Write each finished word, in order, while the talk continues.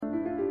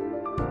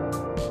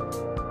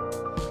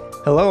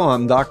Hello,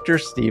 I'm Dr.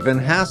 Stephen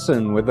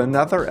Hassan with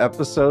another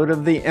episode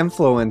of the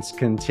Influence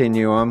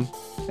Continuum.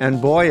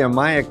 And boy, am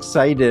I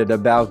excited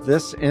about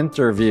this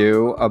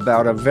interview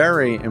about a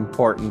very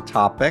important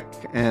topic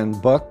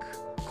and book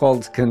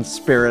called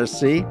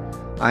Conspiracy.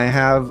 I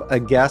have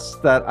a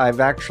guest that I've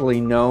actually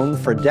known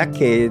for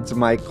decades,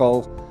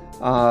 Michael,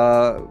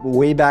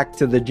 way back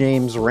to the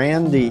James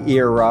Randi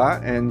era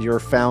and your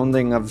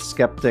founding of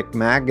Skeptic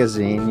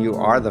Magazine. You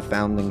are the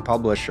founding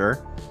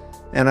publisher.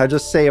 And I'll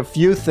just say a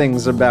few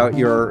things about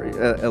your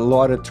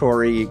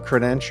laudatory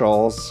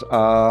credentials.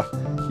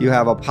 You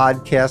have a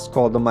podcast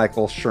called The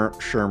Michael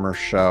Shermer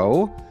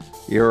Show.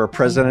 You're a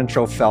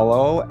presidential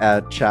fellow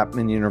at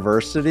Chapman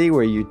University,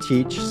 where you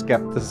teach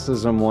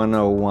Skepticism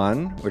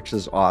 101, which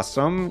is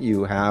awesome.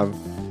 You have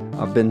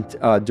been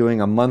doing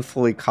a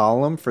monthly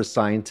column for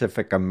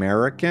Scientific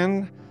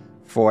American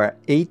for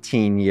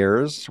 18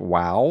 years.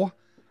 Wow.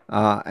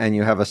 And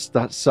you have a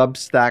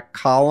Substack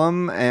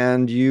column,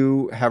 and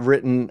you have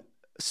written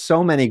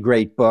so many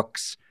great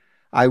books.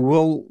 I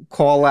will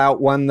call out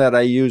one that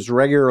I use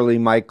regularly,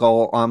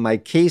 Michael, on my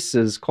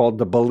cases called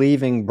The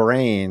Believing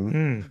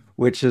Brain,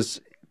 which is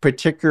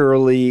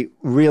particularly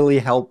really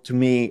helped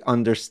me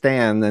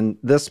understand. And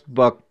this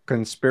book,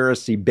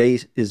 Conspiracy,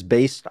 is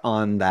based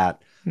on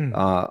that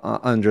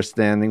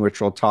understanding,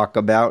 which we'll talk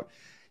about.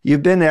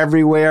 You've been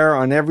everywhere,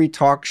 on every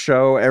talk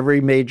show,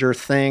 every major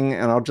thing.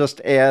 And I'll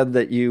just add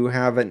that you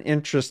have an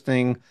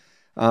interesting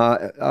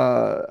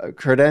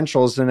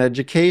credentials in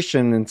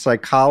education in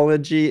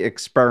psychology,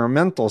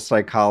 experimental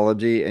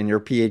psychology, and your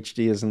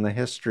PhD is in the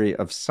history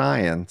of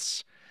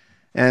science.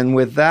 And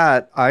with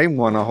that, I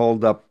want to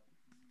hold up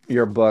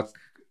your book.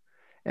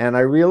 And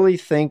I really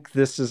think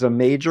this is a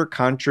major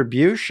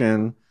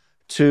contribution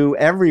to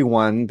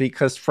everyone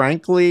because,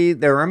 frankly,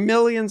 there are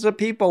millions of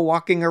people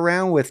walking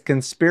around with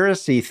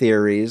conspiracy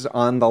theories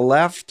on the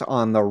left,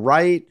 on the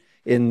right,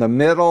 in the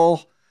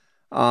middle,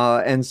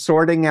 and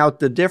sorting out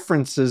the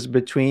differences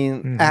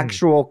between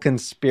actual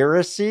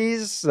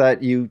conspiracies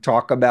that you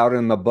talk about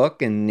in the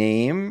book and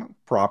name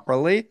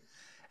properly,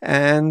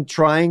 and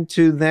trying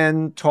to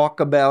then talk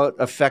about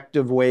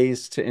effective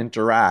ways to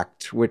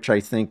interact, which I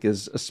think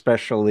is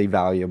especially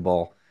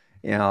valuable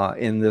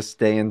in this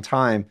day and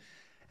time.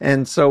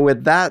 And so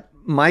with that,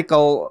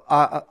 Michael,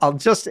 I'll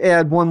just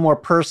add one more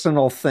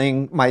personal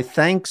thing. My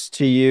thanks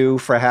to you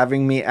for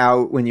having me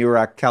out when you were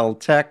at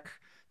Caltech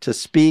to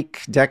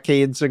speak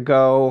decades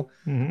ago,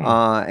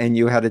 and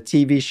you had a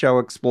TV show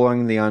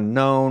exploring the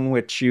unknown,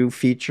 which you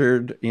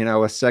featured,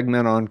 a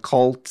segment on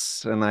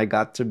cults, and I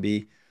got to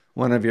be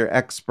one of your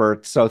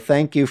experts. So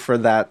thank you for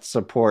that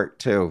support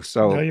too.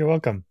 So you're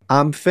welcome.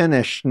 I'm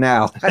finished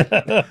now,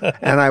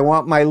 and I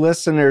want my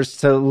listeners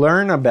to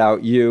learn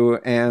about you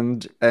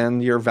and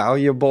your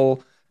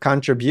valuable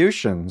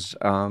contributions.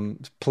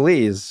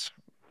 Please,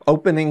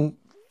 opening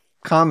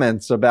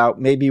comments about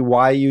maybe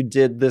why you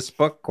did this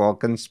book called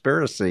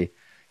Conspiracy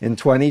in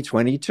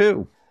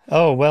 2022.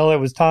 Oh, well, it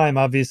was time,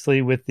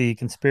 obviously, with the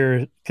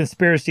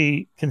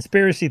conspiracy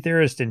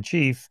theorist in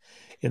chief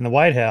in the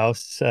White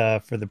House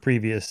for the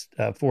previous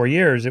 4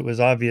 years. It was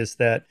obvious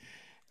that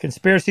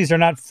conspiracies are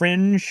not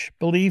fringe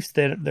beliefs.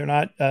 They're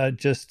not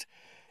just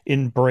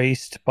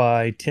embraced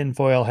by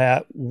tinfoil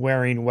hat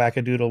wearing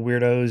wackadoodle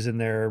weirdos in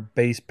their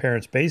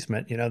parents'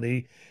 basement.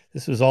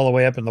 This was all the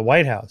way up in the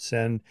White House.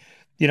 And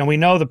we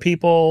know the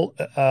people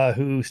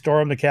who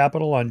stormed the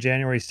Capitol on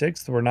January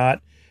 6th were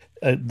not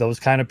those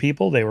kind of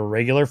people. They were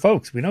regular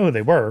folks. We know who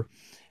they were.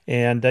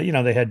 And,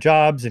 they had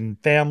jobs and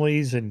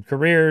families and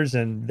careers,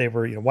 and they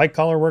were,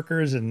 white-collar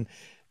workers and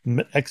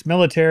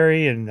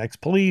ex-military and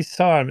ex-police.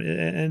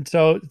 And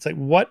so it's like,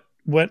 what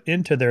went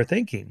into their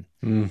thinking?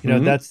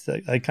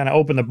 I kind of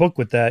opened the book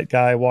with that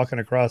guy walking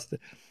across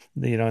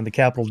in the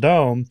Capitol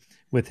Dome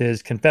with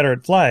his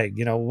Confederate flag.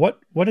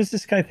 What is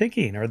this guy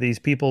thinking? Are these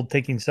people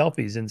taking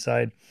selfies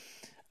inside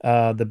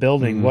the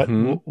building?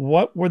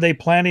 What were they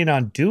planning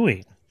on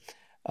doing?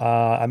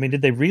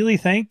 Did they really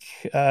think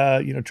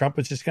Trump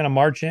was just going to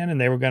march in and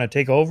they were going to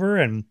take over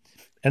and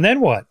then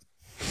what?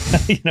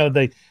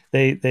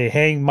 They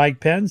hang Mike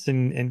Pence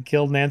and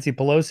killed Nancy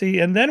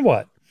Pelosi, and then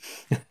what?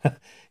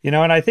 And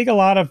I think a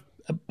lot of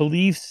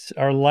beliefs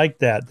are like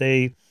that.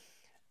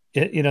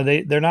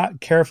 They're not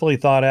carefully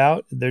thought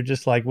out. They're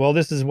just like, well,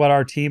 this is what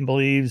our team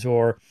believes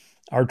or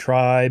our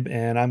tribe,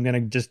 and I'm going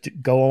to just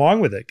go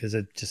along with it because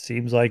it just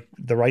seems like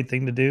the right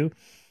thing to do.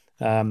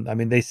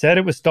 They said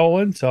it was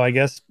stolen, so I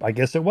guess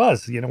it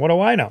was. What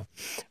do I know,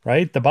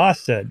 right? The boss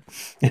said.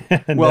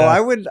 And, well,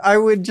 I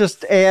would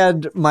just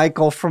add,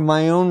 Michael, from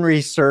my own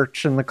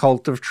research in the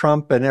cult of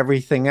Trump and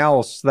everything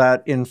else,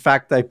 that in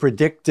fact I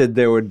predicted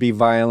there would be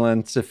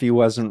violence if he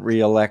wasn't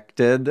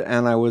reelected,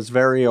 and I was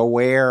very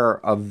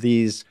aware of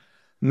these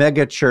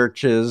mega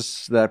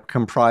churches that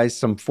comprise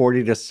some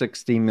 40 to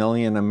 60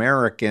 million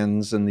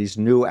Americans and these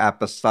new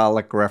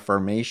apostolic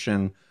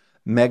Reformation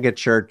mega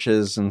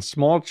churches and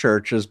small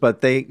churches, but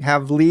they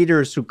have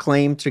leaders who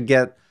claim to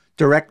get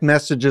direct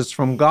messages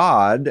from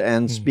God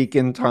and speak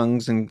in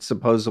tongues and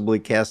supposedly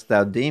cast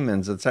out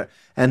demons, etc.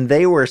 And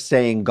they were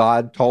saying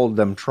God told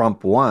them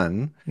Trump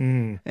won.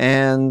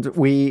 And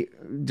we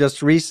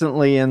just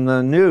recently in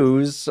the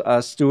news,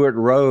 Stuart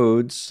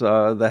Rhodes,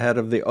 the head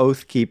of the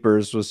Oath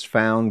Keepers, was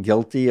found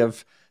guilty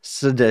of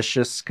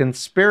seditious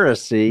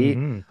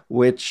conspiracy,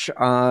 which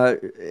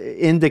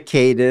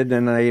indicated,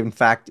 and I in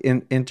fact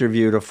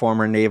interviewed a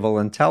former naval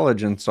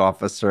intelligence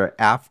officer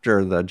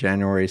after the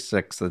January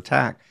 6th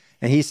attack,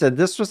 and he said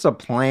this was a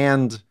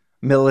planned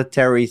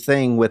military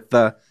thing with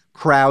the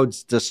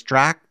crowds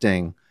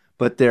distracting,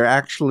 but there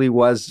actually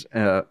was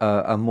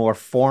a more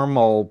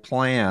formal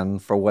plan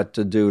for what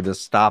to do to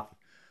stop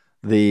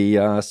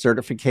the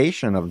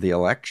certification of the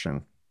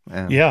election.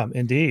 And yeah,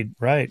 indeed.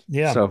 Right.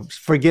 Yeah. so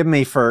forgive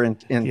me for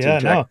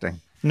interjecting.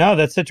 No,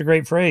 that's such a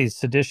great phrase,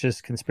 seditious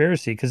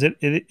conspiracy, because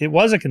it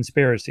was a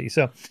conspiracy.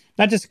 So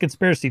not just a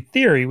conspiracy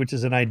theory, which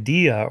is an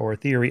idea or a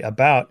theory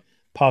about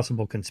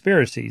possible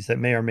conspiracies that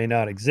may or may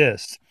not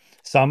exist.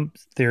 Some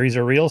theories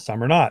are real,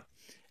 some are not.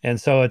 And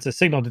so it's a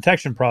signal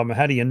detection problem.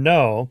 How do you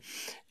know?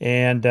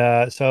 And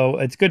so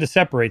it's good to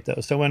separate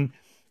those. So when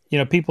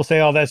people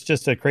say, "Oh, that's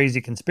just a crazy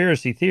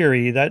conspiracy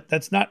theory,"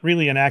 that's not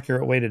really an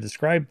accurate way to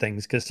describe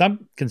things, because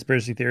some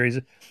conspiracy theories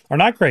are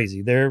not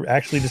crazy. They're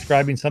actually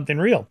describing something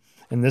real.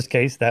 In this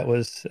case, that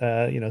was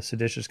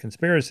seditious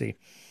conspiracy.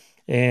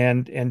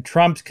 And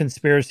Trump's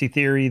conspiracy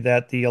theory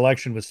that the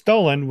election was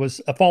stolen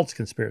was a false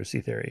conspiracy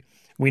theory.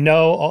 We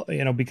know,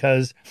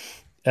 because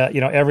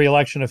every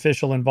election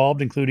official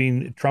involved,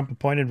 including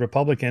Trump-appointed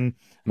Republican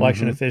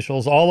election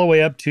officials, all the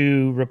way up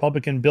to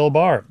Republican Bill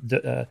Barr,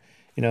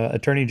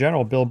 Attorney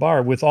General Bill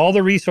Barr, with all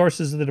the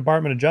resources of the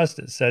Department of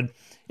Justice, said,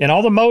 and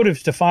all the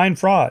motives to find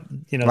fraud,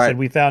 said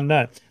we found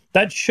none.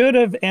 That should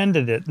have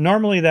ended it.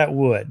 Normally that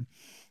would,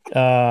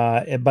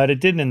 but it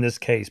didn't in this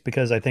case,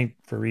 because I think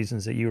for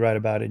reasons that you write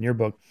about in your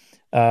book,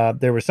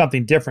 there was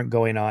something different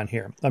going on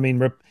here. I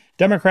mean,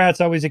 Democrats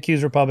always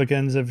accuse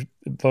Republicans of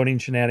voting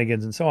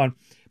shenanigans and so on,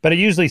 but it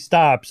usually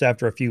stops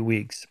after a few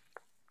weeks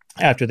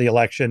after the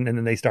election, and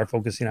then they start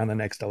focusing on the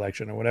next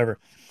election or whatever.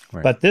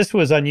 Right. But this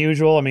was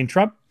unusual. I mean,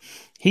 Trump,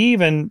 he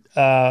even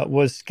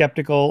was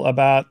skeptical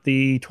about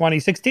the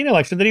 2016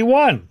 election that he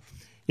won.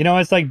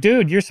 It's like,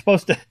 dude, you're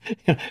supposed to,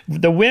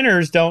 the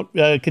winners don't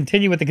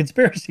continue with the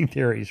conspiracy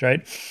theories,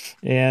 right?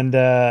 And,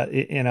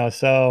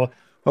 so.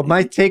 Well,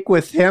 my take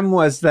with him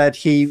was that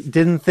he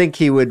didn't think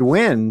he would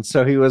win.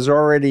 So he was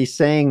already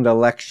saying the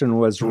election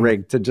was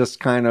rigged to just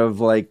kind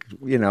of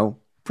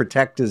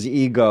protect his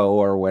ego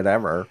or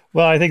whatever.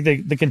 Well, I think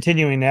the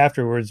continuing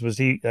afterwards was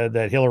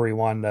that Hillary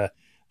won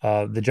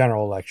the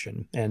general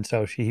election. And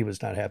so he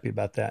was not happy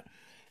about that.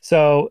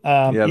 So,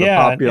 the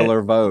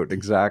popular vote.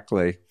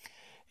 Exactly.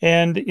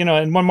 And,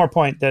 and one more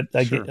point that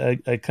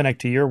I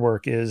connect to your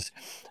work is,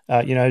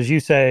 as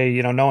you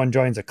say, no one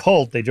joins a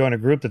cult. They join a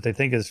group that they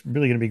think is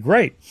really going to be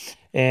great.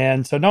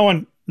 And so no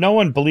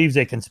one believes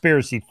a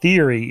conspiracy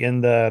theory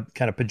in the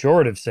kind of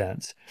pejorative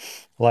sense.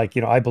 Like,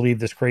 I believe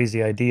this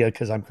crazy idea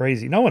because I'm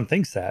crazy. No one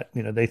thinks that.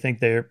 They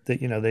think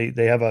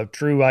they have a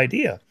true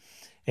idea.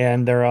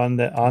 And they're on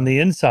the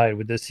inside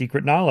with this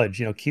secret knowledge,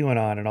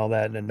 QAnon and all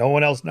that. And no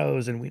one else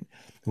knows. And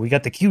we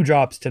got the Q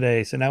drops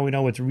today. So now we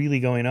know what's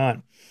really going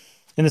on.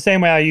 In the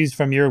same way I use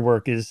from your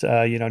work is,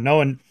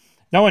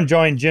 no one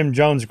joined Jim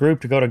Jones'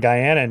 group to go to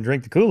Guyana and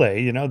drink the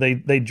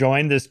Kool-Aid. They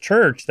joined this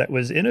church that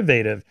was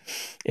innovative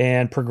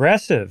and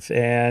progressive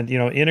and,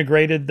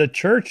 integrated the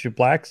church.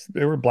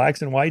 There were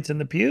blacks and whites in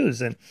the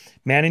pews and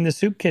manning the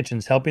soup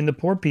kitchens, helping the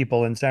poor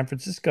people in San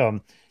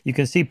Francisco. You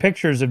can see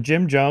pictures of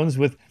Jim Jones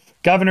with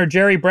Governor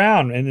Jerry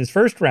Brown in his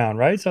first round,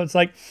 right? So it's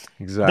like,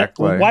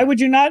 exactly. Why would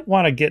you not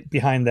want to get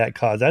behind that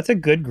cause? That's a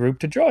good group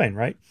to join,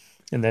 right?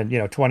 And then,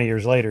 20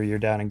 years later, you're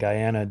down in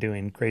Guyana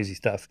doing crazy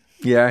stuff.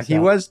 Yeah, he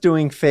was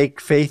doing fake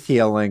faith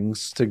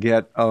healings to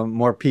get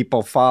more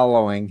people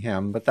following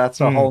him, but that's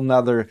a whole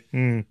nother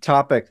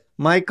topic.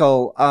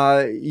 Michael,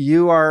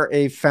 you are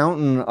a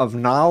fountain of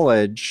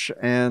knowledge,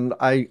 and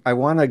I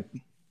want to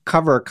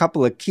cover a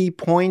couple of key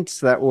points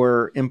that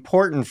were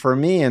important for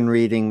me in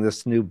reading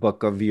this new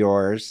book of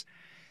yours,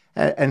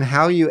 and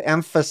how you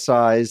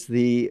emphasize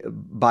the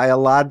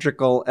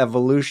biological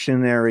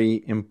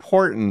evolutionary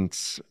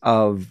importance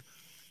of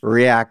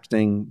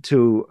reacting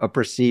to a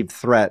perceived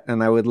threat.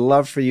 And I would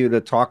love for you to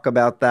talk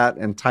about that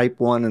and type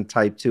 1 and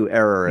type 2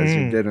 error as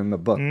you did in the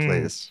book,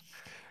 please.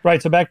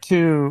 Right. So back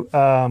to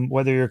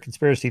whether your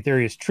conspiracy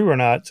theory is true or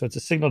not. So it's a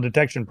signal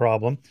detection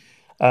problem.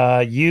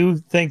 You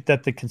think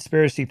that the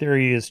conspiracy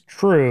theory is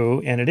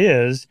true, and it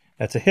is.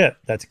 That's a hit.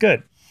 That's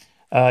good.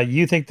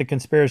 You think the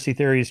conspiracy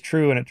theory is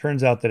true, and it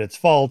turns out that it's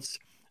false.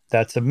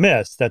 That's a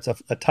miss. That's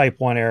a type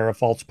 1 error, a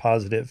false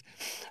positive.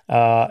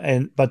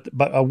 But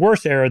a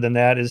worse error than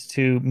that is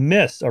to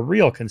miss a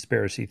real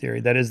conspiracy theory.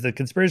 That is, the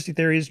conspiracy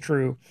theory is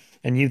true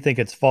and you think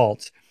it's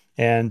false.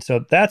 And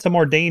so that's a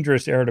more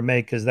dangerous error to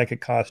make, because that could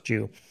cost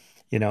you,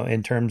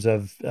 in terms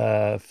of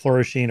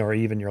flourishing or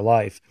even your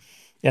life.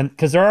 And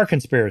because there are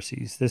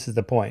conspiracies, this is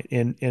the point.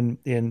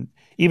 In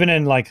even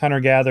in like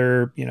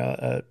hunter-gatherer,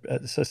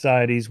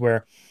 societies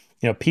where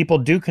people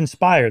do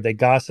conspire. They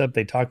gossip.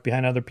 They talk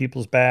behind other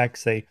people's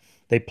backs. They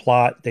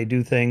plot. They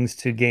do things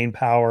to gain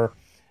power,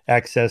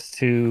 access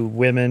to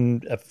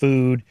women,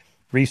 food,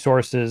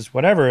 resources,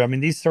 whatever. I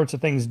mean, these sorts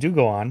of things do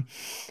go on.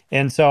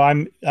 And so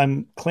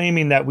I'm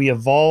claiming that we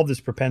evolved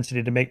this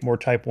propensity to make more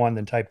type 1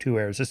 than type 2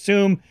 errors.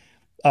 Assume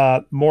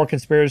more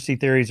conspiracy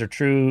theories are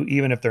true,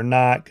 even if they're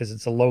not, because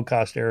it's a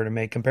low-cost error to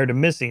make compared to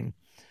missing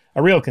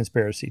a real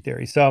conspiracy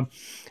theory. So,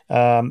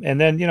 and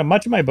then,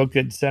 much of my book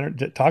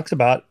talks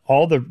about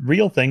all the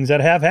real things that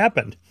have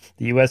happened.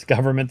 The U.S.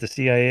 government, the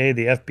CIA,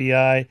 the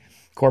FBI,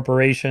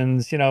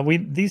 corporations,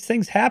 these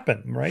things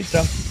happen, right?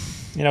 So,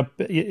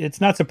 it's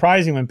not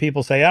surprising when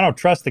people say, I don't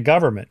trust the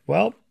government.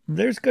 Well,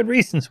 there's good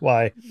reasons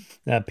why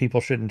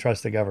people shouldn't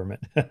trust the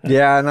government.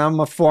 Yeah, and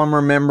I'm a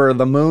former member of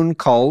the Moon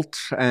Cult,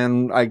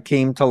 and I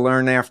came to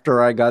learn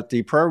after I got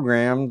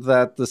deprogrammed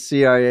that the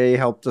CIA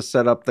helped to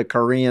set up the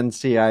Korean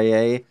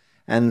CIA,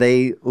 and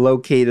they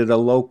located a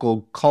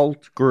local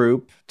cult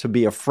group to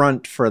be a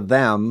front for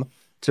them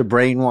to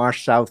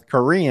brainwash South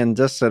Korean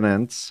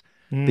dissidents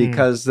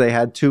because they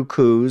had 2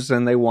 coups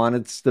and they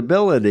wanted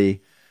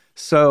stability.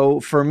 So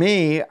for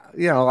me,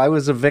 I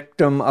was a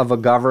victim of a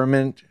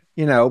government,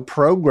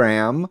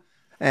 program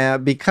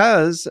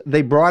because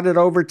they brought it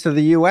over to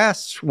the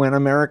U.S. when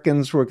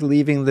Americans were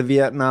leaving the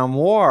Vietnam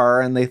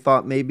War, and they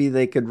thought maybe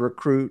they could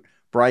recruit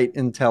bright,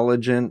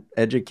 intelligent,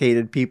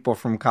 educated people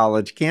from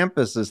college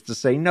campuses to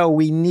say, no,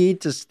 we need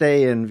to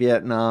stay in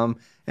Vietnam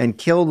and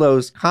kill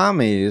those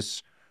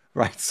commies.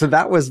 Right. So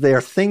that was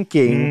their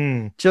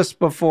thinking just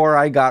before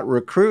I got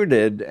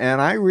recruited. And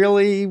I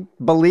really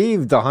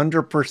believed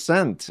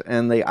 100%.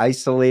 And they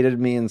isolated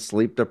me and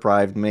sleep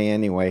deprived me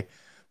anyway.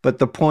 But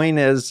the point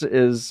is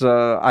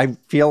I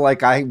feel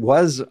like I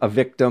was a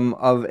victim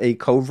of a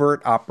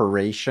covert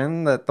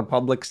operation that the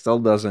public still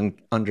doesn't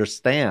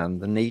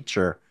understand the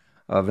nature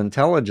of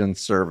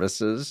intelligence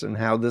services and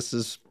how this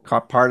is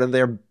part of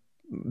their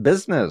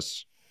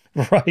business.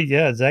 Right.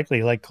 Yeah,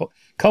 exactly. Like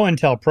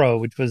COINTELPRO,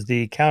 which was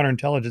the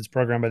counterintelligence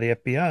program by the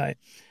FBI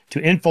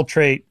to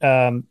infiltrate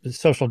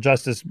social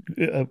justice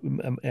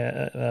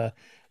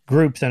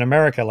groups in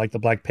America, like the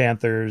Black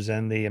Panthers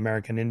and the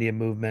American Indian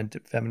Movement,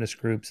 feminist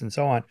groups, and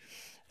so on,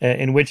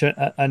 in which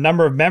a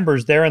number of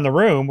members there in the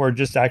room were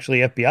just actually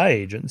FBI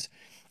agents.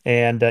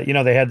 And,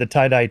 they had the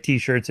tie-dye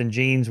T-shirts and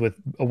jeans with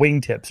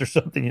wingtips or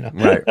something,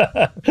 Right.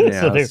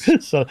 So they're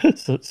so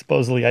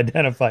supposedly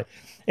identified.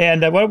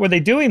 And what were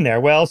they doing there?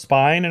 Well,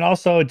 spying, and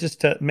also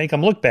just to make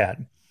them look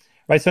bad,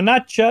 right? So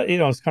not just,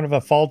 it's kind of a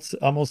false,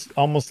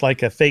 almost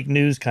like a fake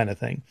news kind of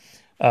thing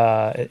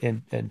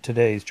in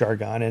today's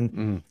jargon.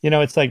 And,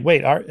 it's like,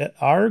 wait,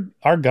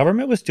 our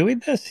government was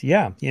doing this?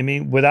 Yeah. You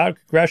mean without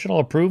congressional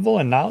approval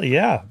and not?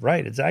 Yeah,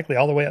 right. Exactly.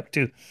 All the way up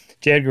to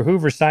J. Edgar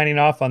Hoover signing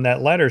off on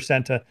that letter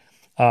sent to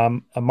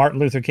Martin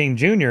Luther King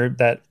Jr.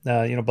 that,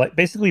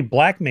 basically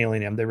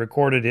blackmailing him. They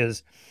recorded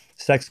his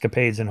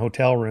sexcapades in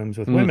hotel rooms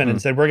with women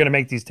and said, we're going to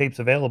make these tapes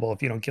available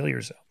if you don't kill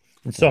yourself,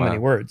 in so many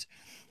words.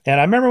 And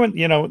I remember when,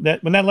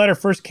 when that letter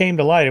first came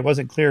to light, it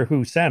wasn't clear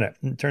who sent it.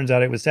 And it turns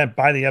out it was sent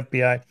by the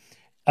FBI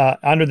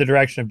under the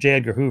direction of J.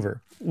 Edgar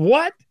Hoover.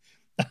 What?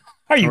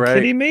 Are you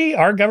kidding me?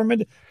 Our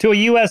government to a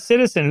U.S.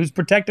 citizen who's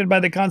protected by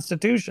the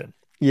Constitution.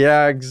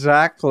 Yeah,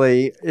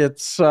 exactly.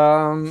 It's,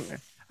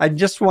 I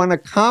just want to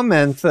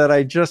comment that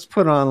I just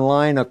put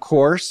online a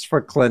course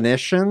for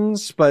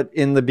clinicians, but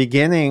in the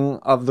beginning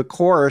of the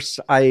course,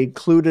 I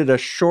included a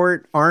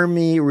short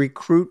Army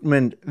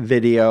recruitment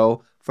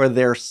video for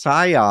their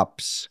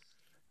PSYOPs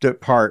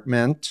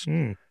department.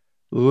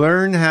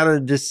 Learn how to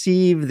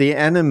deceive the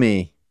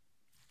enemy.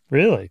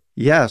 Really?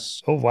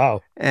 Yes. Oh,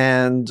 wow.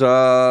 And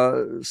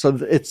so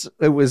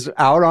it was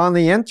out on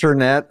the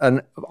internet,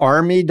 an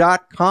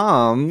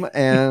army.com.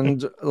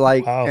 And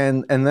Wow.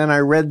 and then I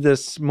read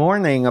this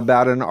morning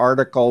about an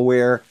article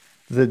where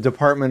the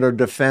Department of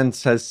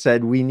Defense has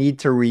said we need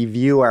to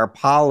review our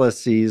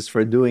policies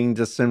for doing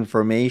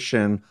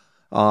disinformation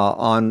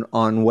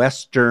on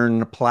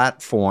Western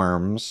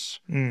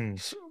platforms.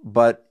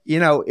 But,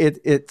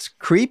 it's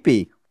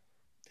creepy.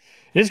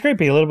 It is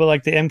creepy, a little bit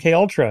like the MK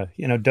Ultra,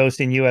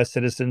 dosing U.S.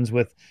 citizens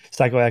with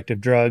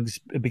psychoactive drugs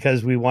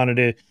because we wanted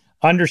to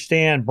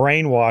understand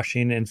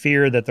brainwashing and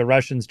fear that the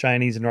Russians,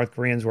 Chinese, and North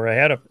Koreans were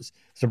ahead of us.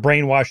 It's a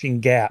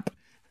brainwashing gap,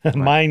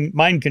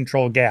 mind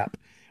control gap,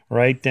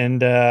 right? And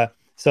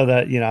so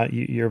that,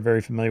 you're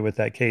very familiar with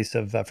that case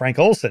of Frank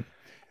Olson,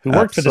 who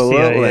worked for the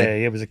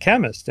CIA. It was a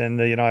chemist.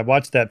 And, I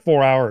watched that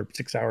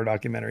 6-hour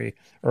documentary,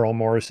 Earl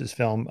Morris's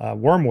film,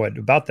 Wormwood,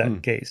 about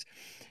that case.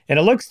 And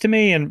it looks to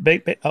me, and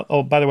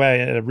oh, by the way,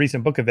 at a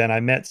recent book event,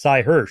 I met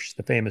Cy Hirsch,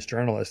 the famous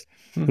journalist,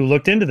 who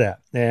looked into that,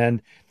 and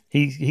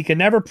he could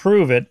never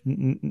prove it,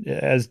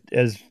 as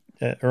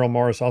Earl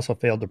Morris also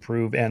failed to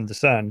prove, and the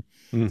son,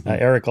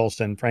 Eric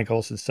Olson, Frank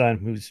Olson's son,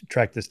 who's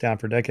tracked this down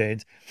for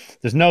decades.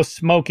 There's no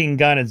smoking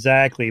gun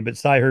exactly, but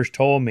Cy Hirsch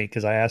told me,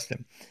 because I asked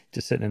him,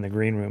 just sitting in the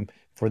green room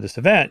for this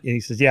event, and he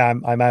says, "Yeah,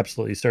 I'm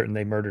absolutely certain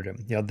they murdered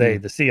him.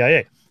 The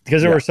CIA,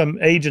 because there were some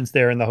agents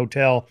there in the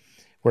hotel."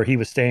 where he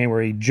was staying,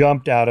 where he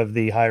jumped out of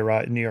the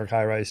New York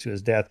high rise to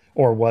his death,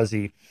 or was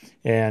he?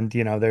 And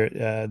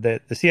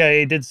the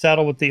CIA did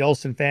settle with the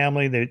Olson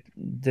family. They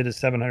did a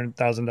 $700,000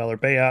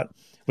 payout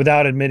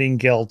without admitting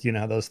guilt. You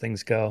know how those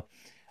things go.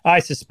 I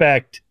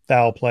suspect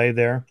foul play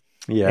there.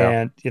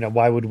 Yeah. And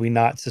why would we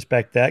not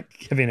suspect that,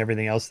 given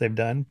everything else they've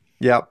done?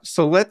 Yeah.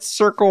 So let's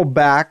circle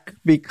back,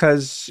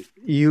 because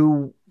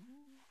you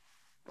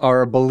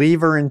are a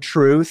believer in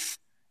truth.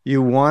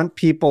 You want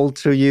people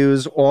to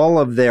use all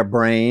of their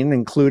brain,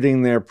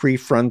 including their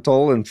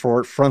prefrontal and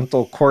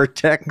frontal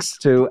cortex,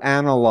 to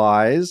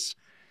analyze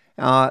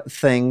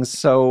things.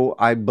 So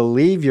I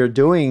believe you're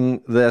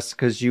doing this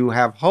because you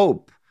have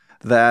hope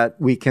that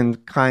we can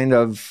kind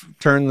of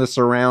turn this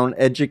around,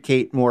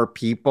 educate more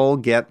people,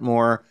 get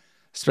more,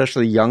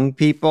 especially young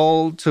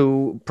people,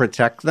 to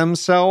protect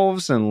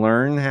themselves and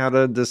learn how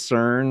to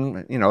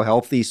discern,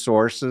 healthy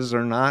sources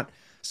or not.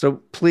 So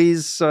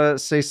please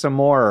say some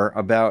more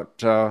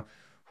about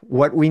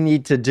what we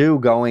need to do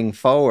going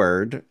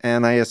forward.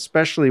 And I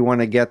especially want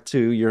to get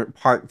to your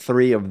part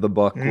 3 of the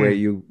book, where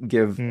you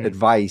give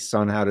advice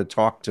on how to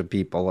talk to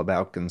people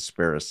about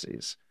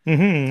conspiracies.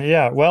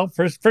 Yeah. Well,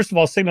 first of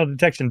all, signal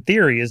detection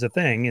theory is a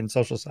thing in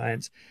social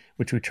science,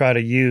 which we try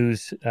to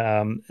use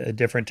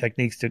different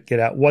techniques to get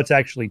out what's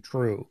actually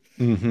true.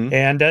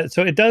 And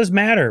so it does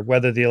matter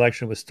whether the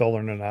election was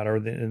stolen or not, or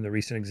in the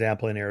recent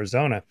example in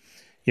Arizona,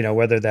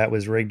 whether that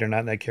was rigged or not,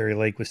 and that Carrie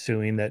Lake was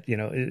suing that,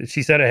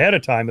 she said ahead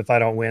of time, if I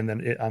don't win,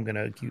 then I'm going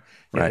to,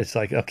 Right. It's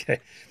like, okay.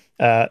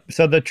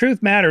 So the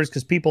truth matters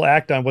because people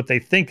act on what they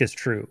think is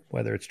true,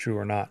 whether it's true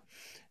or not.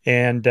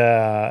 And,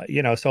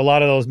 so a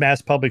lot of those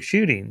mass public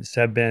shootings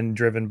have been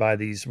driven by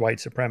these white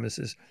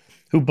supremacists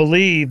who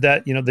believe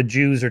that, the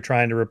Jews are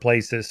trying to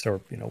replace us, or,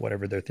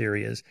 whatever their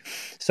theory is.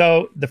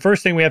 So the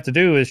first thing we have to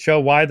do is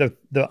show why the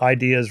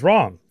idea is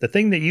wrong. The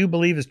thing that you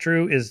believe is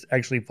true is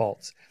actually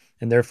false,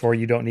 and therefore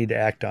you don't need to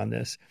act on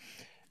this.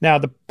 Now,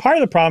 the part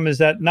of the problem is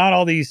that not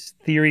all these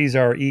theories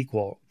are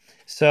equal.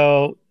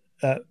 So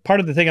part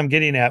of the thing I'm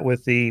getting at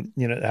with the,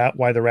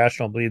 why the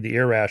rational believe the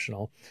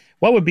irrational.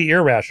 What would be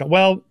irrational?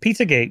 Well,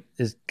 Pizzagate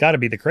has got to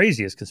be the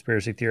craziest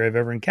conspiracy theory I've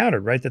ever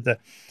encountered, right? That the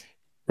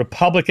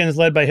Republicans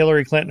led by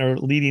Hillary Clinton are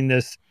leading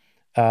this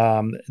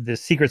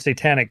secret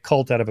satanic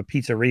cult out of a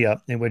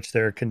pizzeria in which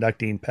they're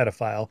conducting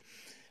pedophile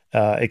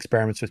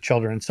experiments with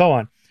children and so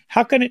on.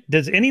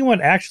 Does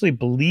anyone actually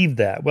believe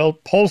that? Well,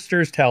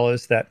 pollsters tell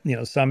us that,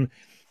 some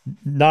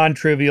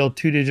non-trivial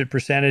 2-digit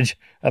percentage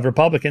of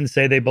Republicans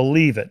say they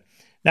believe it.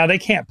 Now, they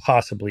can't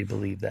possibly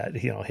believe that,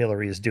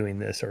 Hillary is doing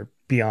this, or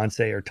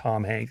Beyonce or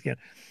Tom Hanks.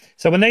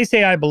 So when they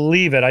say I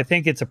believe it, I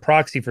think it's a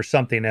proxy for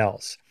something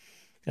else.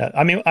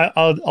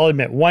 I'll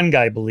admit one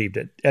guy believed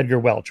it. Edgar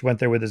Welch went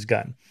there with his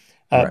gun.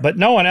 Right. But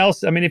no one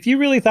else. If you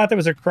really thought there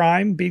was a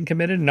crime being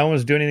committed and no one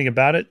was doing anything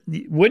about it,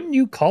 wouldn't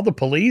you call the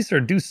police or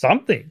do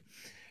something?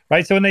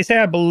 Right? So when they say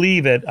I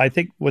believe it, I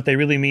think what they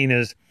really mean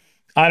is,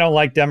 I don't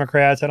like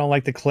Democrats. I don't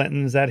like the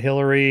Clintons, that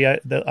Hillary.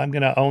 I'm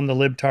going to own the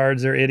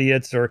libtards. They're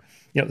idiots, or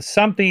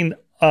something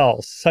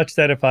else, such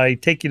that if I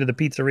take you to the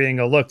pizzeria and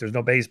go, look, there's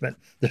no basement,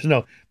 there's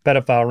no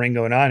pedophile ring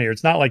going on here.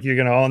 It's not like you're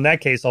going to, in that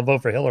case, I'll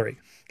vote for Hillary,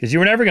 because you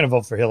were never going to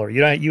vote for Hillary.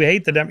 You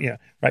hate the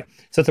right?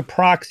 So it's a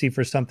proxy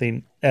for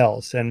something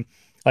else. And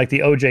like the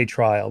OJ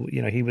trial,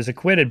 he was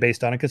acquitted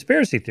based on a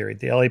conspiracy theory.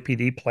 The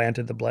LAPD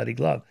planted the bloody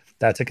glove.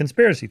 That's a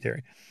conspiracy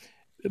theory.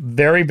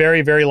 Very,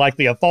 very, very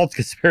likely a false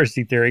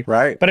conspiracy theory.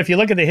 Right. But if you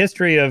look at the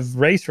history of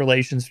race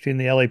relations between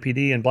the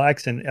LAPD and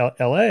blacks in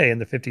LA in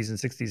the 50s and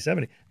 60s,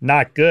 70s,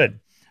 not good.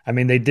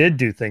 They did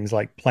do things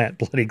like plant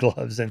bloody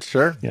gloves and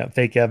sure,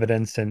 fake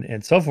evidence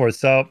and so forth.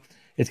 So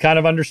it's kind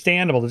of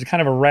understandable. There's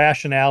kind of a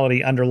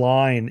rationality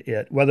underlying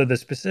it. Whether the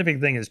specific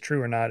thing is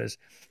true or not is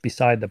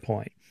beside the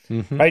point.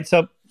 Right.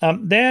 So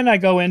then I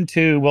go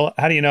into, well,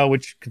 how do you know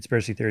which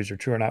conspiracy theories are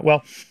true or not?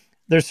 Well,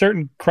 there's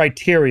certain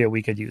criteria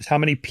we could use. How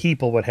many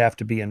people would have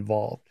to be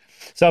involved?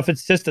 So if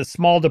it's just a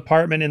small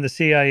department in the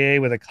CIA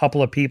with a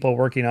couple of people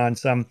working on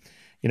some,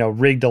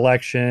 rigged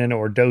election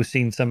or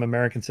dosing some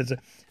American citizen,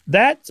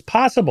 that's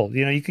possible.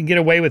 You can get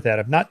away with that.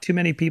 If not too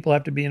many people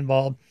have to be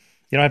involved,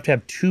 you don't have to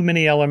have too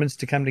many elements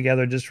to come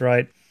together just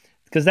right,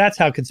 because that's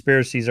how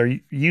conspiracies are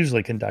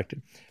usually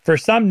conducted. For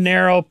some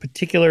narrow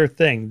particular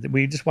thing,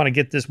 we just want to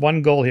get this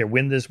one goal here,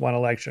 win this one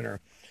election,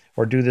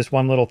 or do this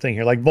one little thing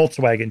here, like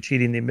Volkswagen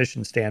cheating the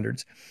emission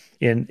standards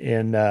in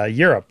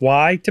Europe.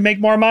 Why? To make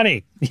more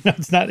money.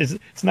 It's not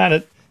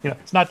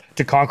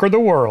to conquer the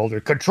world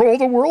or control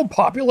the world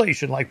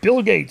population like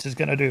Bill Gates is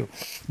going to do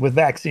with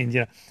vaccines.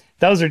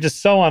 Those are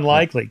just so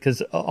unlikely,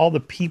 because all the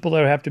people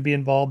that have to be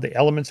involved, the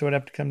elements that would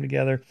have to come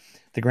together,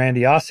 the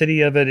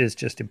grandiosity of it is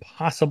just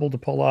impossible to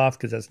pull off,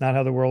 because that's not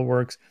how the world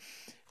works.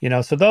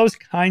 So those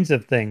kinds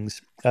of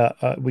things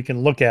we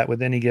can look at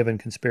with any given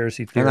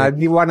conspiracy theory.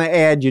 And I want to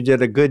add, you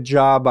did a good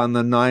job on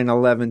the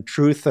 9/11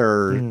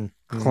 truther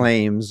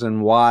claims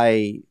and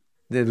why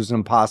it was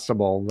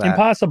impossible.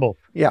 Impossible.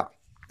 Yeah.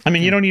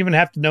 You don't even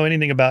have to know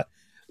anything about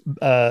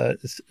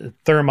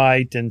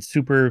thermite and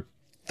super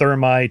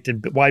thermite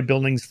and why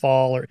buildings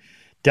fall, or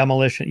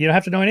demolition. You don't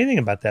have to know anything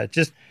about that.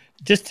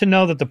 Just to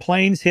know that the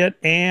planes hit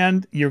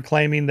and you're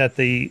claiming that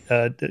the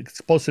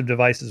explosive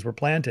devices were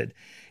planted.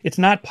 It's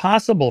not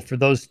possible for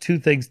those two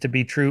things to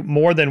be true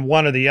more than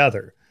one or the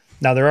other.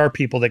 Now, there are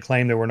people that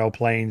claim there were no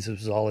planes. It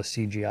was all a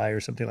CGI or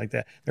something like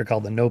that. They're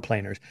called the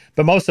no-planers.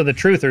 But most of the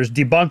truthers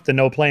debunk the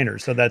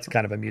no-planers, so that's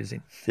kind of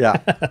amusing. Yeah.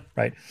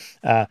 Right.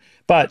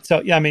 But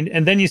so, yeah, I mean,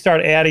 and then you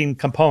start adding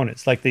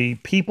components, like the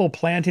people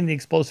planting the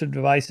explosive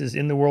devices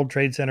in the World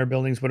Trade Center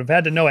buildings would have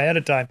had to know ahead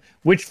of time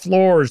which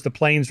floors the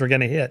planes were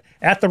going to hit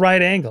at the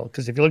right angle.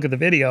 Because if you look at the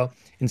video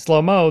in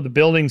slow-mo, the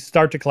buildings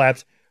start to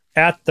collapse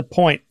at the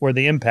point where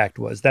the impact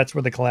was. That's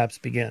where the collapse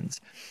begins.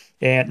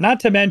 And not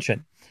to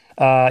mention,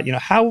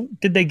 how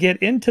did they get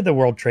into the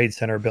World Trade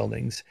Center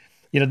buildings?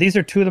 These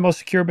are two of the most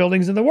secure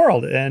buildings in the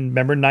world. And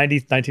remember,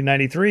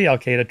 1993, Al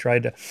Qaeda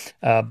tried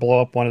to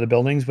blow up one of the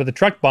buildings with a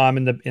truck bomb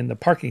in the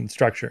parking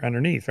structure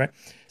underneath, right?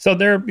 So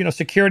there,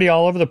 security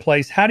all over the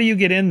place. How do you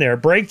get in there,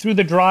 break through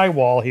the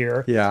drywall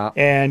here,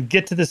 and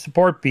get to the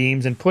support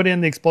beams and put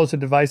in the explosive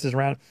devices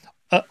around,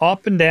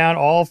 up and down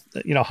all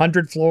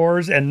 100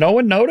 floors, and no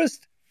one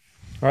noticed,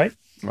 right?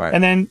 Right.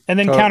 And then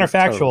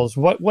counterfactuals.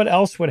 Totally. What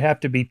else would have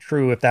to be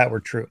true if that were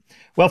true?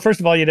 Well, first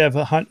of all, you'd have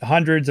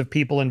hundreds of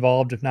people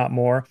involved, if not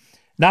more.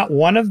 Not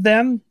one of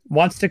them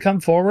wants to come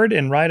forward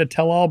and write a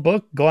tell-all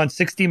book, go on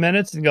 60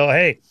 Minutes and go,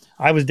 hey,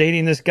 I was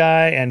dating this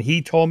guy and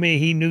he told me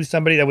he knew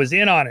somebody that was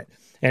in on it.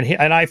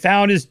 And I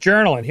found his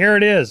journal and here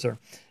it is. Or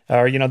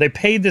they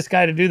paid this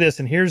guy to do this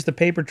and here's the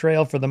paper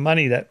trail for the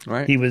money that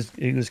he was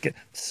getting.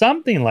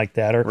 Something like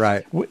that. Or,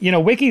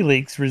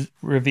 WikiLeaks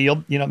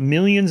revealed,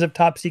 millions of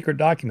top secret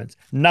documents.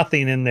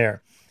 Nothing in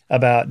there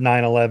about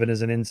 9/11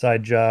 as an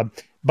inside job.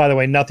 By the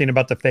way, nothing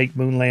about the fake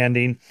moon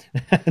landing.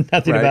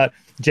 Nothing about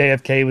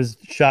JFK was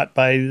shot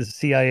by the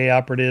CIA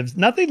operatives.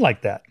 Nothing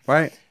like that.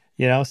 Right.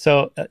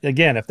 So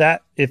again, if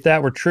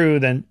that were true,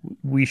 then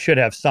we should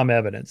have some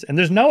evidence. And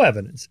there's no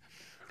evidence.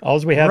 All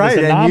we have is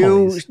anomalies.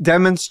 And you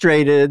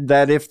demonstrated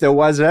that if there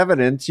was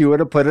evidence, you would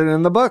have put it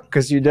in the book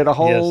because you did a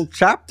whole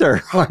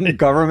chapter on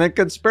government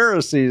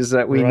conspiracies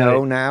that we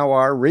know now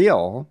are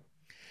real.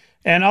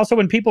 And also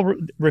when people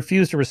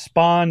refuse to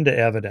respond to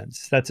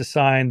evidence, that's a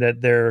sign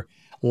that they're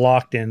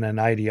locked in an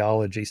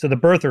ideology. So the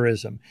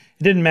birtherism,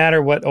 it didn't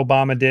matter what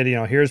Obama did.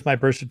 Here's my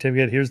birth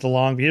certificate. Here's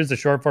the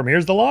short form.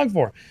 Here's the long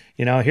form.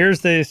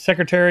 Here's the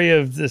Secretary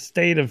of the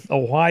State of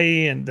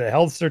Hawaii and the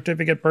health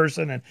certificate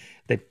person. And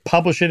they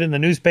publish it in the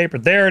newspaper.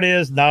 There it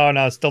is.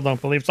 No, still don't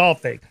believe. It's all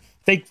fake.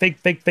 Fake.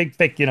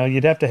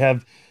 You'd have to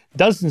have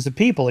dozens of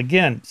people,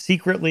 again,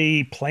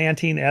 secretly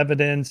planting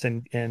evidence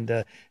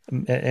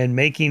and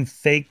making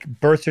fake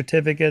birth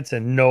certificates,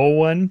 and no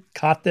one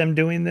caught them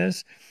doing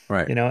this.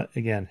 Right.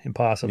 Again,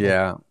 impossible.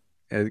 Yeah,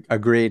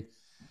 agreed.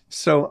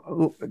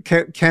 So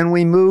can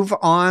we move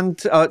on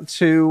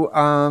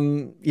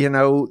to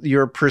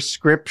your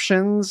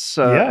prescriptions?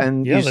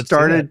 You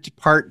started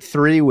part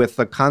 3 with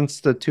The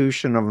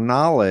Constitution of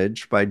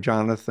Knowledge by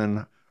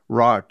Jonathan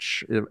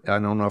Rauch. I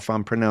don't know if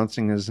I'm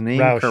pronouncing his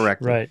name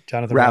correctly. Right,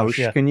 Jonathan Rauch.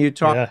 Yeah. Can you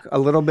talk a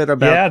little bit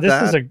about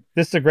that?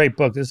 This is a great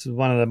book. This is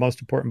one of the most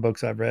important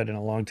books I've read in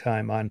a long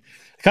time. On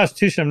The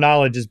Constitution of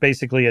Knowledge is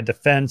basically a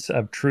defense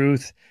of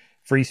truth,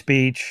 free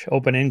speech,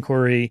 open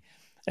inquiry,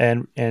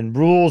 and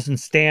rules and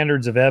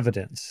standards of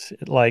evidence.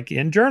 Like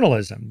in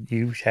journalism,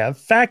 you have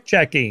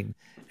fact-checking,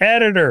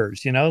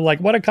 editors,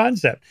 what a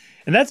concept.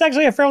 And that's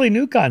actually a fairly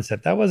new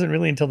concept. That wasn't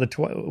really until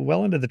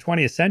well into the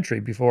 20th century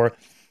before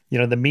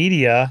the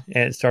media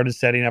started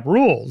setting up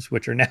rules,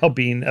 which are now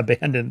being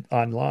abandoned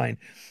online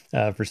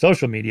for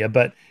social media.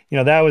 But,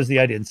 that was the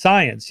idea. In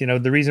science,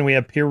 the reason we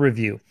have peer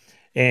review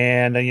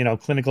and,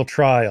 clinical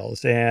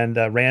trials and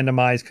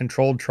randomized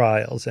controlled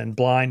trials and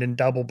blind and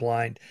double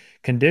blind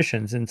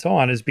conditions and so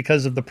on is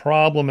because of the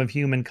problem of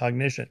human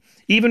cognition,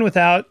 even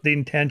without the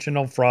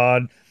intentional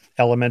fraud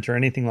element or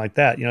anything like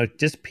that.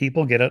 Just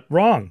people get it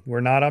wrong.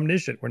 We're not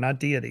omniscient. We're not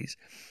deities.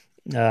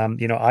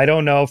 I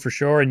don't know for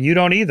sure, and you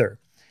don't either.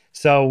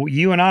 So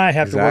you and I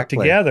have to work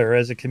together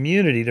as a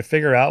community to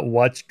figure out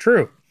what's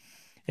true.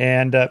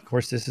 And of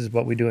course, this is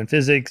what we do in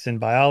physics and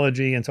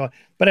biology and so on.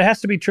 But it has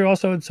to be true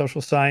also in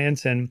social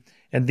science and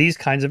these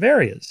kinds of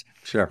areas.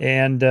 Sure.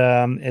 And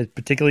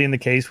particularly in the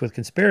case with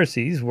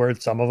conspiracies, where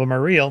some of them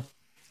are real.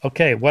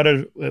 Okay,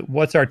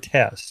 what's our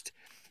test?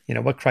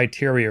 What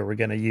criteria are we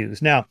going to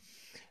use? Now,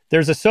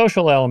 there's a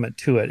social element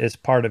to it as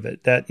part of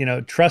it, that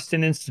trust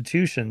in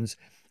institutions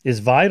is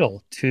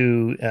vital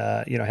to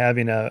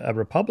having a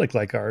republic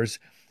like ours,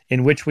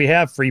 in which we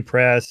have free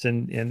press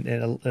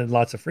and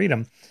lots of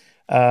freedom.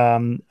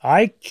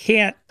 I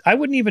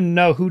wouldn't even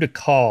know who to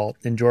call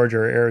in Georgia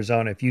or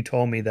Arizona if you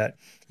told me that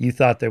you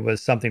thought there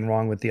was something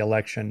wrong with the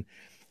election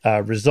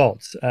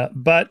results.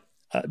 But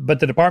the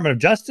Department of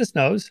Justice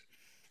knows,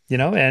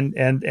 and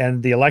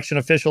the election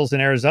officials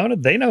in Arizona,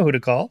 they know who to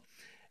call.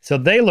 So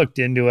they looked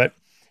into it.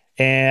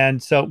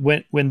 And so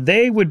when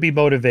they would be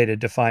motivated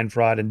to find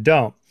fraud and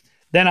don't,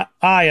 then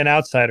I, an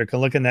outsider, can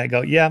look at that and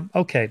go, yeah,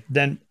 okay,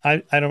 then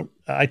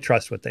I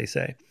trust what they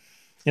say.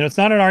 It's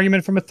not an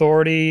argument from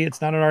authority. It's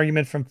not an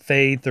argument from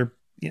faith, or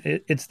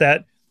it's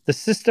that the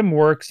system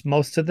works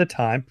most of the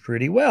time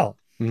pretty well.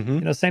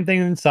 Mm-hmm. Same thing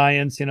in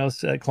science,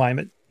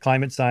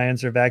 climate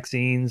science or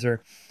vaccines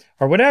or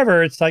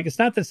whatever. It's like, it's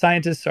not that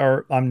scientists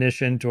are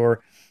omniscient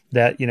or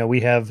that, we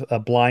have a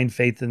blind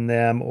faith in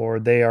them or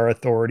they are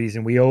authorities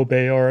and we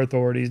obey our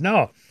authorities.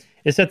 No,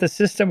 it's that the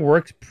system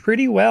works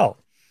pretty well.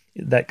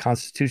 That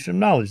constitutional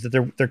knowledge,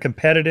 that they're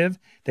competitive.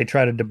 They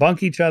try to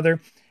debunk each other.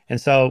 And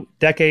so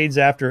decades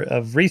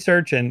of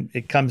research, and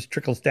it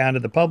trickles down to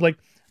the public.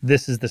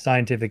 This is the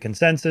scientific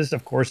consensus.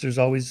 Of course, there's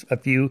always a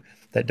few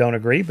that don't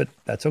agree, but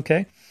that's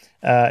okay.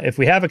 If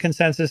we have a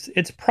consensus,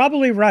 it's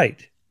probably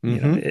right.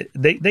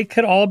 Mm-hmm. They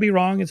could all be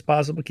wrong. It's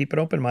possible. Keep an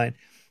open mind.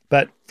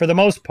 But for the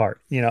most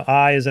part,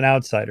 I, as an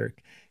outsider,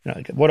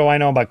 what do I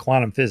know about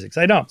quantum physics?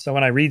 I don't. So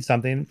when I read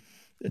something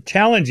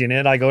challenging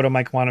it, I go to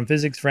my quantum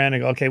physics friend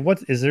and go, okay,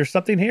 is there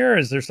something here?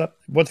 Is there something?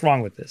 What's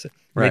wrong with this?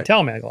 Right. They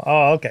tell me. I go,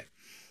 oh, okay.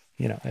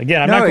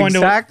 Again, I'm no, not going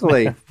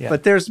exactly. to yeah.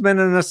 But there's been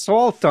an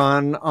assault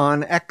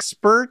on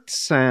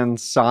experts and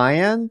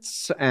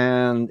science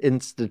and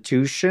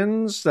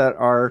institutions that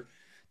are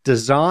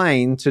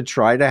designed to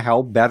try to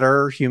help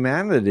better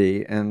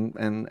humanity and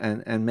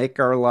make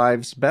our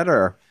lives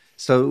better.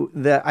 So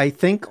that I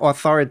think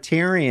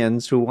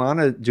authoritarians who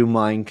want to do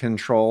mind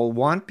control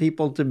want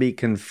people to be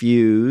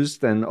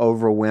confused and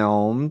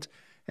overwhelmed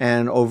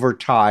and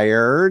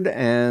overtired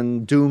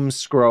and doom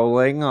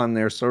scrolling on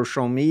their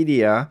social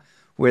media,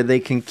 where they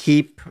can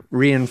keep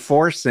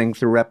reinforcing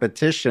through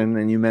repetition,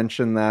 and you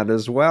mentioned that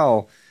as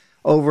well,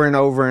 over and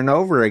over and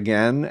over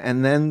again.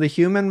 And then the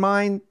human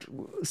mind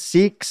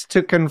seeks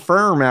to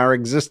confirm our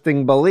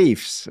existing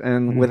beliefs,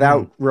 and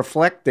without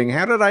reflecting,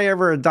 how did I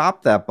ever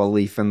adopt that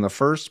belief in the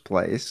first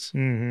place?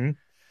 Mm-hmm.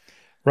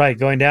 Right,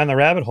 going down the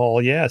rabbit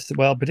hole, yes.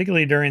 Well,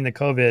 particularly during the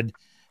COVID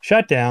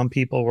shutdown,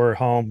 people were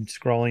home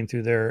scrolling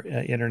through their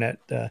internet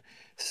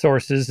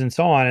sources and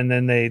so on, and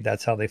then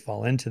that's how they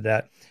fall into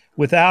that.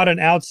 Without an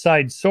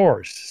outside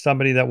source,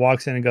 somebody that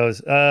walks in and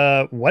goes,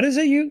 what is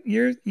it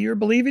you're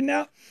believing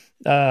now?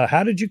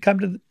 How did you come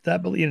to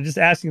that belief? Just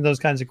asking those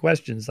kinds of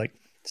questions, like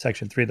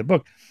section 3 of the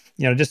book,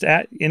 just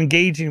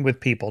engaging with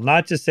people,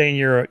 not just saying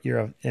you're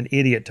an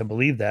idiot to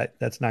believe that.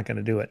 That's not going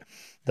to do it.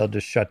 They'll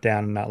just shut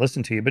down and not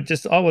listen to you. But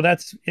just, oh, well,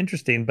 that's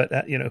interesting. But,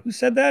 who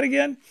said that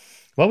again?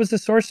 What was the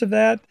source of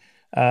that?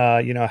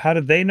 How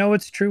did they know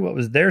it's true? What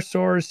was their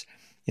source?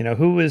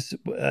 Who is,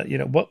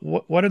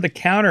 what are the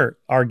counter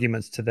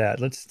arguments to that?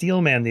 Let's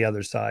steelman the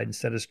other side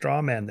instead of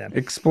strawman them.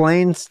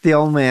 Explain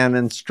steelman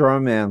and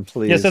strawman,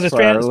 please. Yeah, so the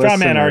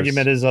strawman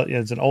argument is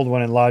an old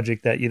one in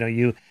logic that,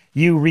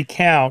 you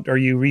recount or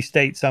you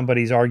restate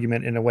somebody's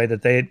argument in a way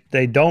that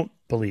they don't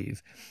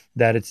believe,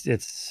 that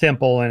it's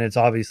simple and it's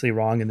obviously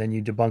wrong, and then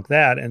you debunk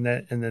that, and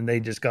then they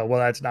just go, well,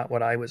 that's not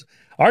what I was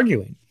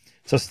arguing.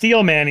 So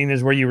steelmanning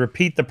is where you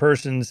repeat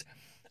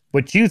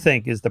what you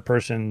think is the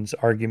person's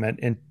argument,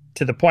 and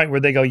to the point where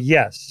they go,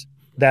 yes,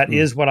 that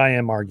is what I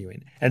am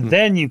arguing. And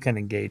then you can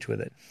engage with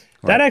it.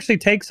 Right. That actually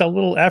takes a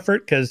little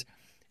effort, because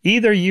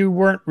either you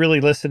weren't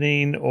really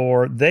listening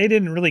or they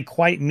didn't really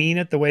quite mean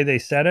it the way they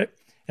said it.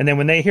 And then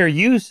when they hear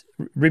you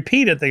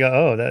repeat it, they go,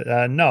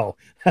 oh, no,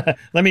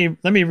 let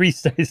me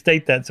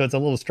restate that so it's a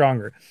little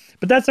stronger.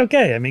 But that's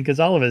okay. I mean, because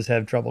all of us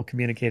have trouble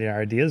communicating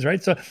our ideas,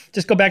 right? So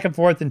just go back and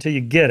forth until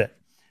you get it.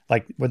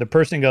 Like where the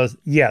person goes,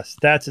 yes,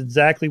 that's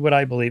exactly what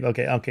I believe.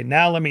 Okay,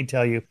 now let me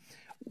tell you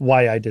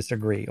why I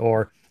disagree,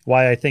 or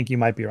why I think you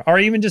might be wrong, or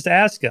even just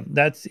ask them.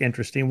 That's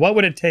interesting. What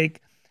would it take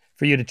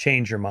for you to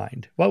change your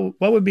mind? What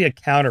would be a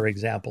counter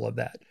example of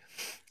that,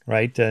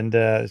 right? And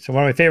so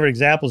one of my favorite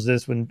examples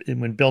is when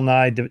Bill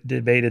Nye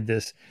debated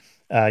this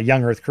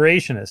young Earth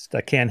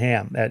creationist, Ken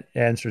Ham, at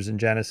Answers in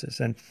Genesis,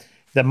 and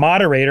the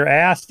moderator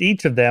asked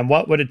each of them,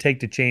 what would it take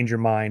to change your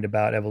mind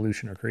about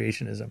evolution or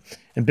creationism?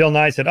 And Bill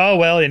Nye said, oh,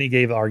 well, and he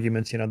gave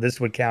arguments, this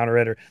would counter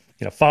it, or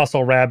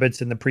fossil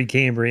rabbits in the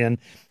Precambrian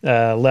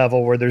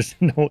level where there's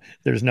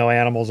no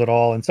animals at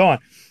all, and so on.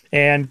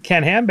 And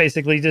Ken Ham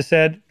basically just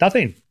said,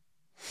 nothing.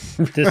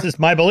 This is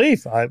my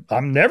belief.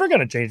 I'm never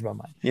going to change my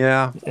mind.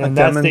 Yeah, and a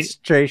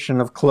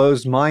demonstration of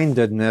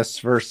closed-mindedness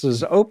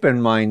versus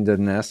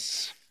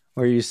open-mindedness,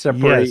 where you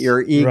separate your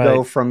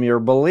ego from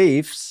your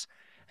beliefs.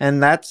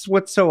 And that's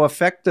what's so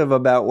effective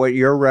about what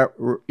you're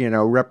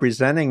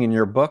representing in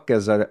your book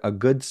as a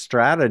good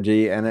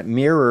strategy, and it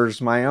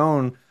mirrors my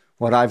own.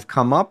 What I've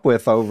come up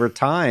with over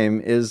time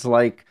is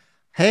like,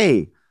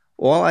 hey,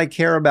 all I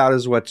care about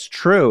is what's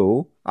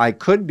true. I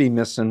could be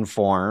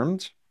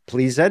misinformed.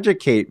 Please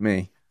educate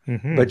me,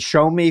 but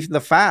show me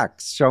the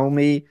facts. Show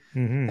me,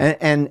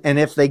 and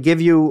if they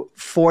give you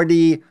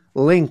 40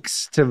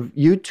 links to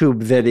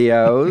YouTube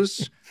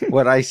videos,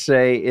 what I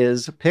say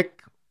is pick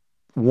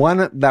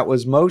one that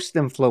was most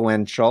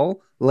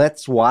influential.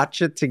 Let's watch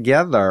it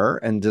together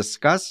and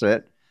discuss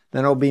it.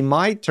 Then it'll be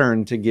my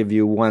turn to give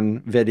you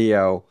one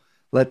video.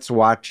 Let's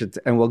watch it,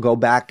 and we'll go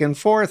back and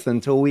forth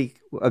until we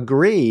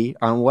agree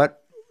on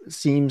what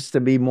seems to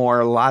be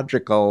more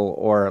logical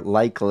or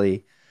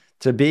likely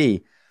to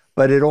be.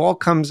 But it all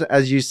comes,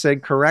 as you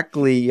said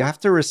correctly, you have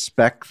to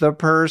respect the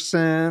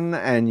person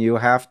and you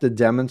have to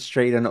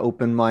demonstrate an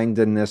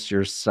open-mindedness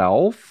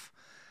yourself.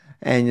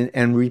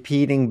 And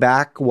repeating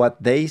back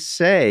what they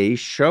say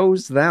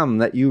shows them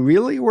that you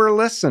really were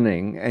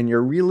listening and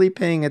you're really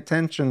paying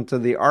attention to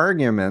the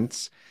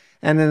arguments.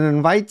 And it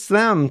invites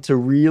them to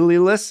really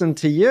listen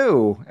to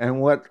you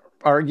and what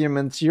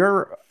arguments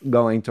you're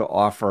going to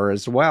offer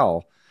as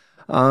well.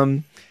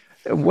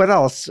 What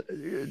else?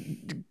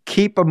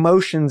 Keep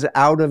emotions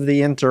out of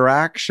the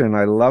interaction.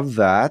 I love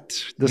that.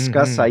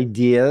 Discuss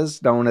ideas.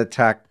 Don't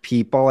attack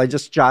people. I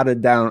just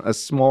jotted down a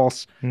small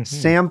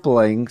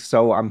sampling,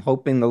 so I'm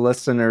hoping the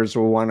listeners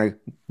will want to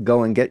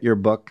go and get your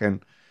book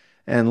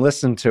and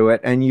listen to it.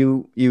 And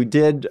you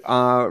did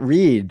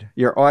read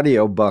your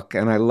audiobook,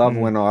 and I love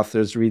when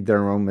authors read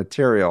their own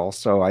material.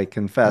 So I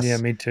confess, yeah,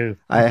 me too.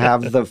 I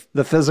have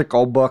the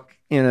physical book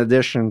in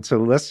addition to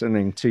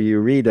listening to you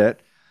read it.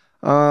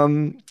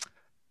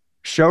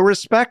 Show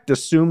respect,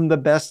 assume the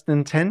best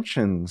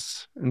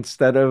intentions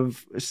instead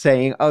of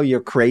saying, oh, you're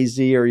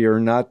crazy or you're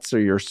nuts or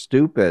you're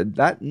stupid.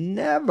 That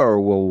never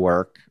will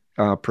work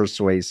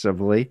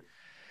persuasively.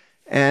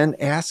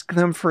 And ask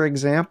them for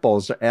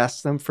examples,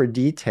 ask them for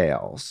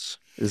details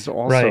is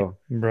also.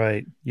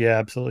 Right. Yeah,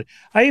 absolutely.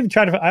 I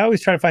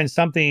always try to find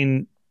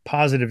something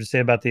positive to say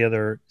about the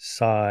other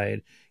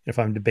side. If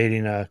I'm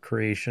debating a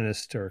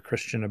creationist or a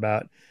Christian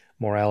about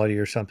morality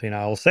or something,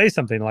 I'll say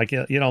something like,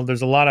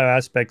 there's a lot of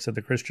aspects of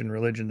the Christian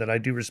religion that I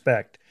do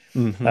respect,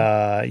 and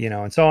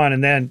so on.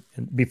 And then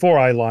before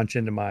I launch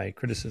into my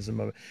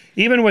criticism of it,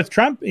 even with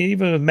Trump,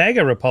 even with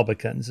MAGA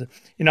Republicans,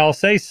 I'll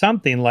say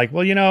something like,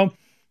 well,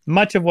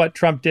 much of what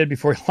Trump did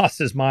before he lost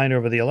his mind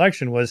over the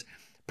election was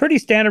pretty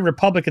standard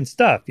Republican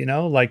stuff,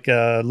 like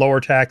lower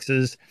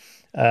taxes,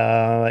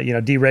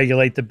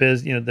 deregulate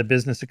the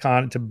business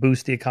economy to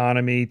boost the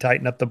economy,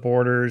 tighten up the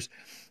borders,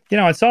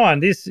 and so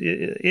on.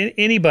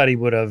 Any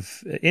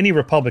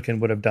Republican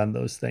would have done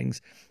those things.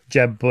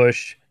 Jeb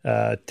Bush,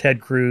 Ted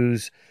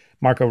Cruz,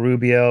 Marco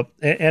Rubio.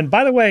 And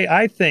by the way,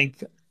 I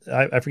think,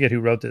 I forget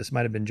who wrote this,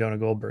 might have been Jonah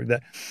Goldberg,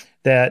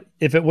 that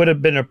if it would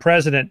have been a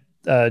president,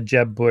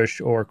 Jeb Bush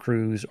or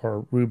Cruz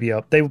or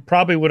Rubio, they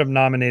probably would have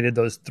nominated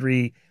those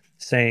three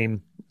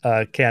same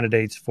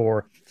candidates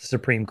for the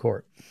Supreme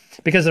Court,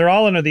 because they're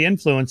all under the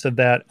influence of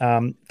that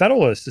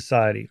Federalist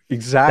Society.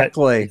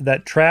 Exactly.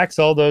 That tracks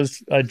all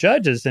those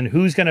judges and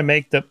who's going to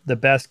make the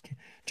best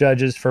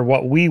judges for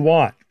what we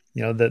want,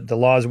 the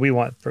laws we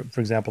want,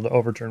 for example, to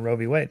overturn Roe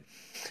v. Wade.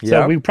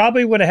 So we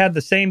probably would have had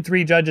the same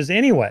three judges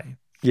anyway.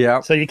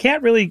 Yeah. So you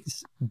can't really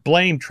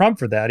blame Trump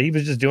for that. He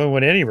was just doing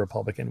what any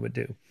Republican would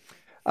do.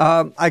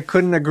 I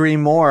couldn't agree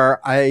more.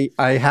 I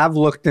have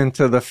looked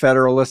into the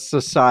Federalist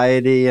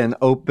Society and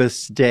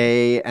Opus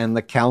Dei and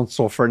the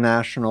Council for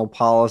National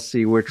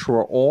Policy, which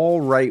were all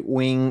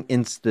right-wing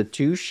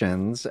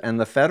institutions.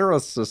 And the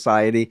Federalist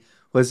Society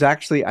was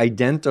actually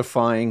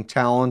identifying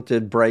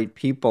talented, bright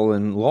people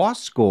in law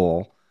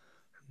school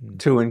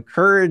to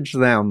encourage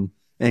them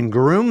and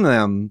groom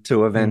them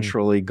to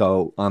eventually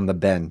go on the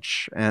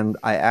bench. And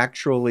I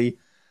actually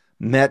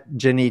met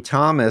Ginny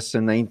Thomas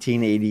in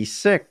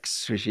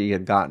 1986. She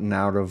had gotten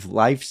out of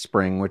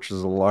LifeSpring, which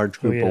is a large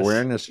group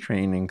awareness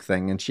training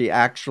thing. And she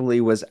actually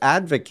was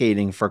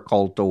advocating for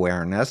cult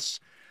awareness,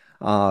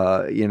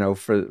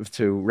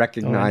 to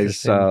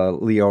recognize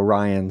Leo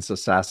Ryan's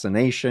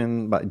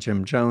assassination by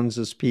Jim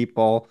Jones's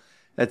people,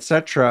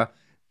 etc.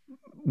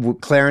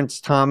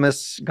 Clarence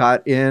Thomas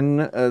got in,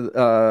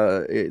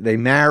 they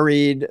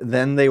married,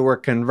 then they were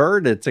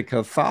converted to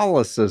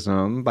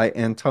Catholicism by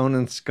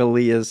Antonin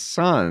Scalia's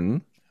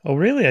son. Oh,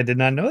 really? I did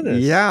not know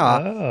this.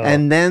 Yeah. Oh.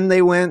 And then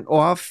they went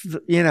off,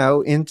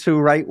 into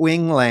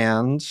right-wing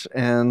land.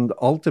 And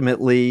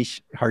ultimately,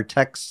 her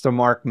text to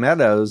Mark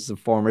Meadows, the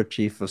former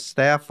chief of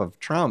staff of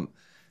Trump,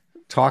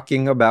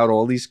 talking about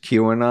all these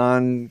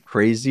QAnon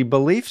crazy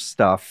belief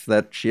stuff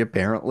that she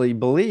apparently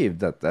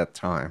believed at that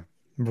time.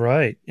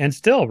 Right. And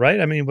still, right?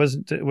 I mean,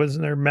 wasn't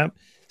there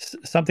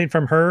something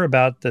from her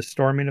about the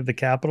storming of the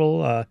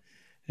Capitol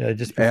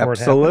just before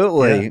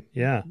Absolutely. it happened?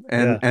 Yeah.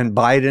 And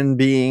Biden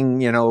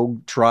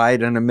being,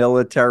 tried in a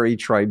military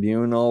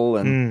tribunal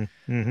and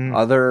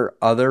other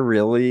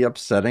really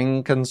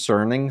upsetting,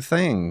 concerning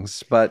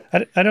things. But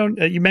I don't.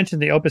 You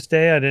mentioned the Opus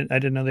Dei. I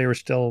didn't know they were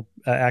still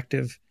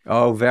active.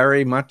 Oh,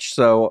 very much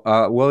so.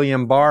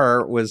 William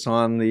Barr was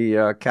on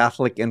the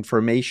Catholic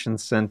Information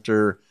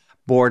Center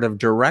Board of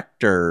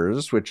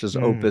Directors, which is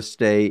Opus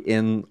Dei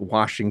in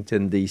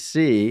Washington,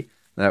 D.C.,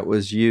 that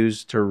was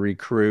used to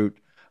recruit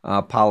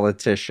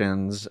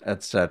politicians,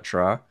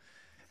 etc.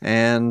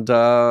 And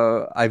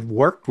I've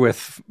worked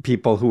with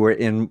people who were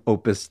in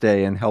Opus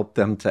Dei and helped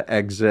them to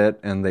exit,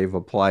 and they've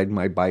applied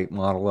my BITE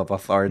model of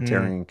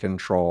authoritarian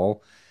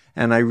control.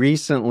 And I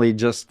recently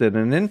just did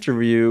an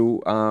interview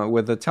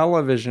with a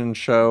television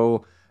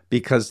show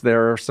because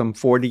there are some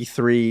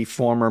 43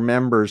 former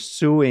members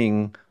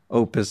suing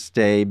Opus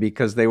Dei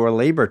because they were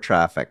labor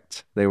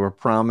trafficked. They were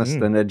promised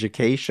an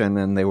education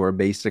and they were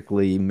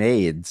basically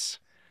maids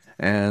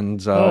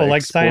and like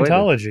exploited.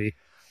 Scientology.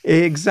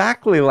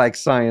 Exactly like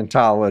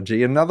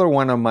Scientology, another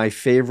one of my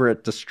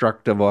favorite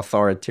destructive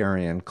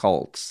authoritarian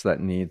cults that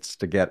needs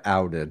to get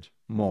outed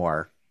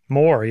more.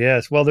 More,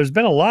 yes. Well, there's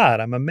been a lot.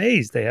 I'm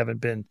amazed they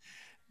haven't been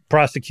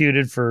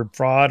prosecuted for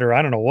fraud or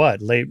I don't know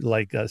what,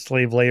 like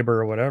slave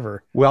labor or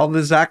whatever. Well,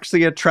 there's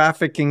actually a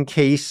trafficking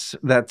case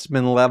that's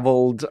been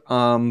leveled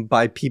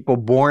by people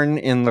born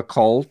in the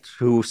cult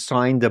who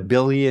signed a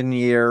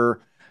billion-year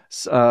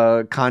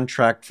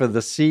contract for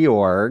the Sea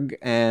Org,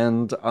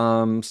 and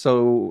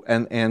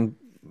and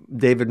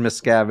David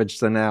Miscavige,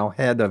 the now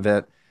head of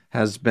it,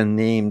 has been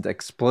named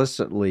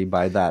explicitly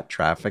by that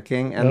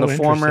trafficking, and Oh, the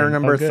former interesting. Oh,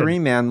 number good. three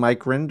man,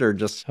 Mike Rinder,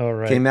 just All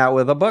right. came out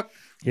with a book.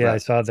 Yeah, I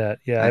saw that.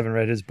 Yeah, I I, haven't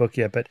read his book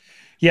yet, but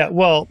yeah,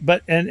 well, by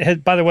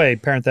the way,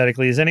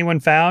 parenthetically, has anyone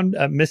found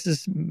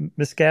Mrs.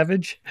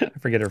 Miscavige? I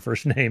forget her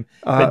first name,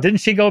 but didn't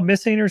she go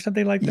missing or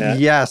something like that?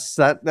 Yes,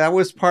 that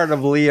was part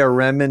of Leah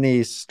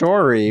Remini's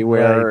story Right.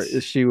 where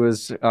she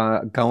was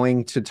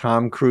going to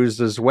Tom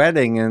Cruise's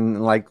wedding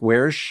and like,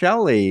 where's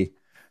Shelley?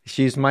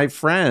 She's my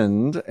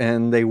friend.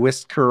 And they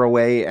whisked her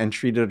away and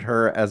treated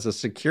her as a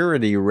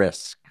security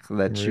risk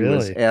that she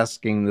was Really?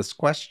 asking this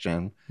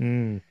question.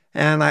 Hmm.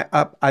 And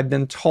I've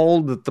been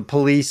told that the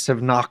police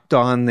have knocked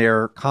on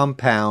their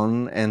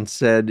compound and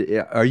said,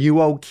 "Are you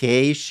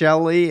okay,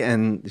 Shelley?"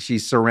 And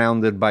she's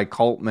surrounded by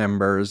cult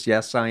members.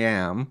 Yes, I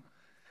am.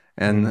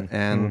 And Hmm.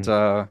 and Hmm.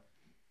 uh,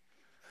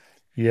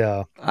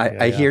 Yeah. Yeah.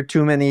 I Yeah. hear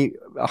too many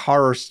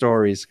horror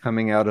stories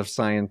coming out of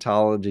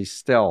Scientology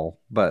still.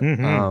 But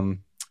Hmm.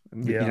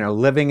 Yeah.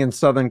 living in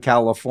Southern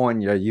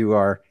California, you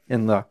are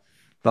in the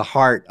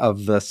heart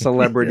of the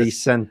celebrity Yes.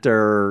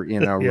 center,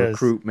 Yes.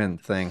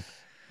 recruitment thing.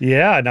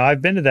 Yeah. No,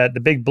 I've been to the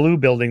big blue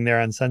building there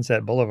on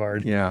Sunset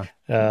Boulevard. Yeah.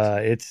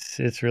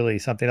 It's really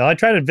something. I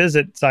try to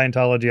visit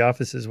Scientology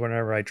offices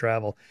whenever I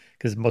travel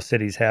because most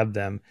cities have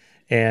them,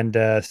 and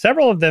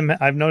several of them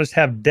I've noticed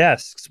have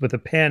desks with a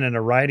pen and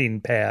a writing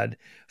pad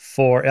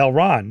for L.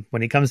 Ron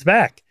when he comes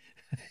back.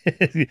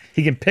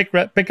 He can pick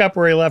up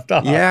where he left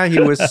off. Yeah, he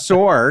was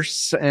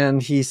Source,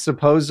 and he's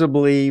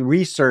supposedly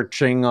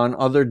researching on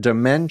other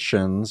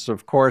dimensions.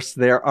 Of course,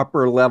 their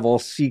upper level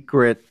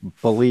secret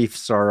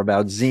beliefs are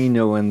about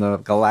Xenu and the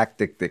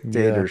galactic Yeah,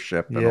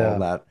 dictatorship and all yeah,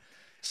 that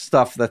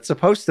stuff that's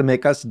supposed to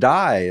make us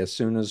die as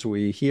soon as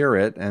we hear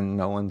it, and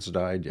no one's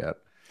died yet.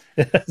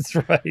 that's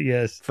right.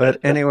 Yes. But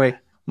anyway,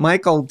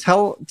 Michael,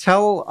 tell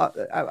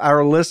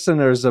our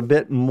listeners a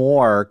bit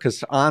more,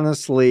 because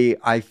honestly,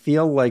 I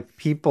feel like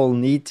people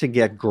need to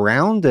get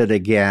grounded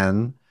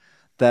again.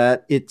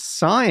 That it's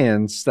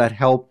science that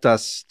helped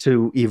us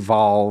to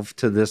evolve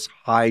to this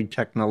high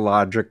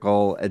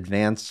technological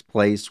advanced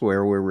place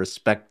where we're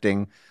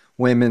respecting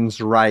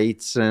women's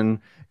rights and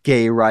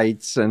gay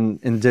rights and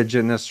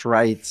indigenous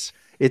rights.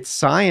 It's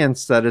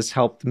science that has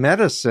helped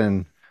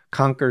medicine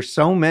conquer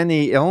so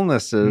many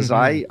illnesses.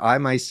 Hmm. I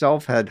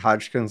myself had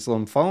Hodgkin's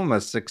lymphoma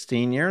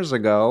 16 years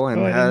ago Oh, and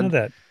I didn't know had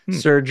that. Hmm.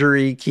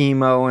 surgery,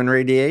 chemo, and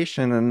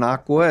radiation, and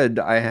knock wood,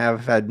 I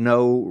have had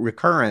no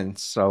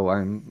recurrence. So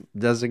I'm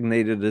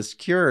designated as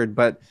cured.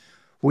 But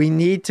we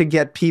need to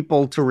get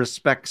people to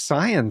respect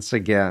science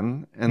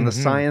again and the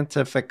Hmm.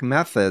 scientific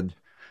method.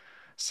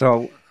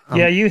 So,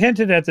 Yeah, you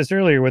hinted at this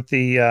earlier with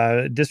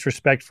the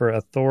disrespect for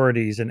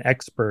authorities and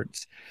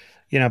experts.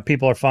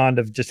 People are fond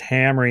of just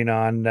hammering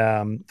on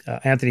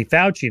Anthony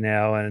Fauci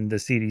now and the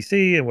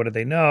CDC and what do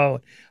they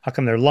know? How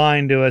come they're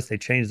lying to us? They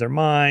changed their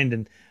mind.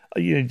 And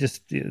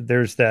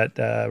there's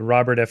that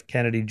Robert F.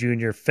 Kennedy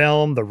Jr.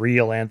 film, The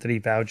Real Anthony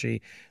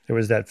Fauci. There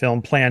was that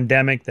film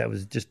Plandemic that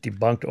was just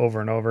debunked over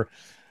and over.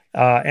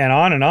 And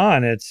on and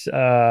on. It's,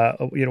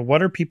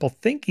 what are people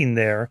thinking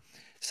there?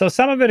 So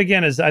some of it,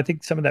 again, is I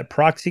think some of that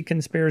proxy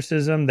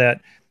conspiracism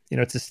that,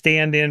 it's a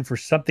stand-in for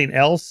something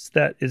else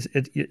that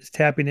it's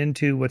tapping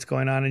into what's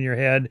going on in your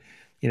head.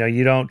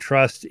 You don't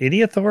trust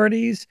any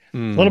authorities. A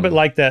little bit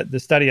like the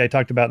study I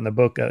talked about in the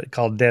book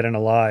called Dead and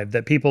Alive,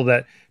 that people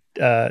that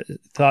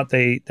thought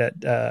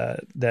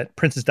that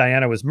Princess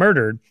Diana was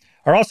murdered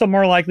are also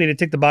more likely to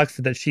tick the box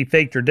for that she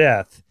faked her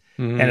death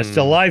and is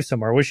still alive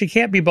somewhere. Well, she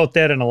can't be both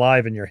dead and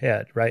alive in your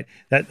head, right?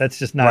 That's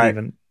just not right.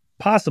 even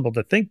possible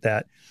to think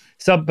that.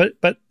 So,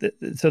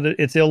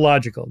 it's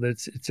illogical.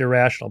 It's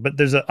irrational. But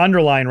there's an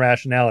underlying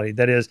rationality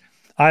that is,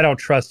 I don't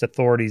trust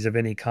authorities of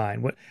any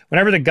kind.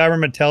 Whenever the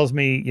government tells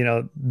me,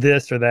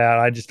 this or that,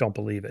 I just don't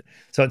believe it.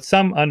 So it's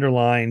some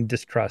underlying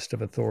distrust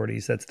of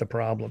authorities. That's the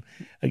problem.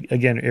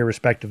 Again,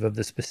 irrespective of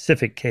the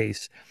specific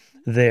case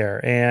there.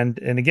 And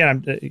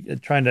again, I'm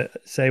trying to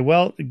say,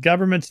 well,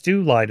 governments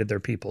do lie to their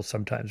people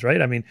sometimes,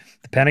 right? I mean,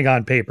 the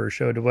Pentagon Papers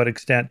showed to what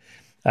extent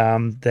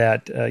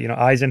that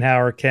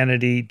Eisenhower,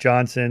 Kennedy,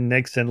 Johnson,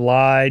 Nixon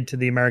lied to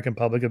the American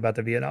public about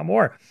the Vietnam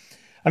War.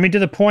 I mean, to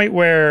the point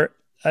where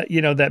that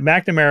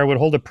McNamara would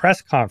hold a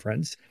press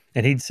conference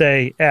and he'd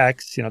say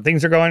X,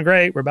 things are going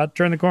great, we're about to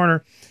turn the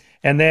corner,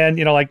 and then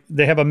like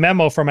they have a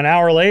memo from an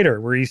hour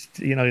later where he's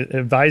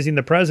advising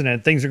the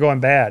president things are going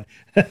bad,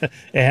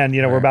 and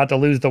we're about to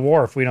lose the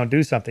war if we don't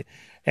do something.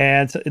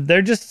 And so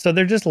they're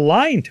just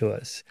lying to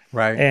us.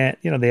 Right.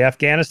 And the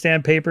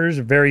Afghanistan papers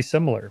are very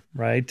similar,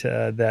 right?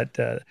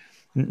 That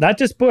not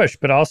just Bush,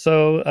 but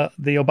also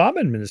the Obama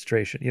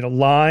administration,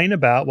 lying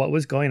about what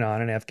was going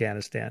on in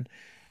Afghanistan.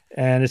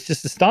 And it's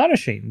just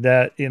astonishing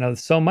that,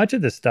 so much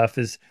of this stuff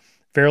is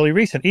fairly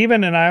recent.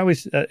 And I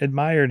always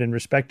admired and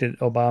respected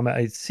Obama.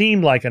 It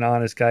seemed like an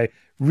honest guy,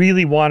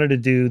 really wanted to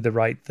do the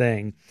right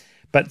thing.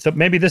 But so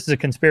maybe this is a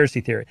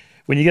conspiracy theory.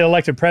 When you get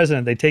elected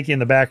president, they take you in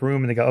the back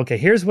room and they go, okay,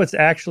 here's what's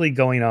actually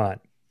going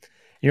on.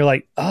 You're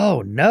like,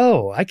 oh,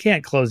 no, I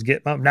can't close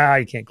Gitmo. No,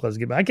 you can't close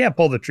Gitmo. I can't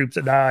pull the troops.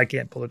 No, I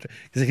can't pull the troops.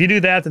 Because if you do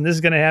that, then this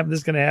is going to happen, this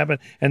is going to happen.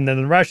 And then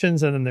the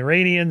Russians and then the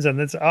Iranians and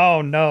it's,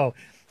 oh, no.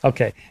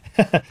 Okay.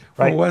 Right.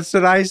 Well, was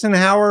it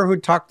Eisenhower who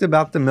talked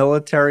about the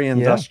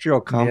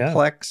military-industrial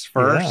complex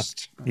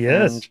first?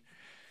 Yeah. Yes.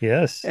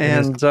 Yes.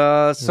 And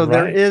so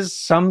there is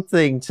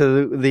something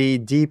to the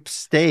deep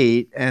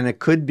state, and it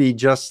could be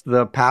just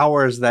the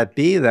powers that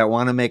be that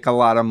want to make a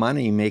lot of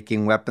money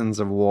making weapons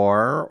of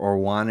war or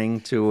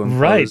wanting to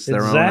impose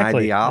their own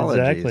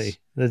ideologies.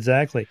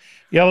 Exactly.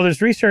 Yeah, well,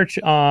 there's research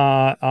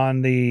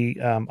on the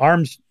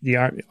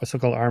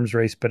so-called arms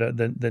race, but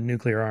the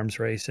nuclear arms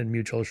race and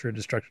mutual assured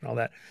destruction, all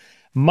that.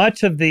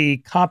 Much of the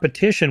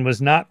competition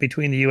was not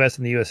between the U.S.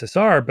 and the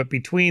USSR, but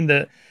between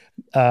the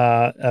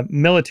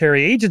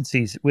military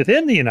agencies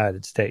within the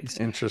United States.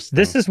 Interesting.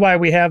 This is why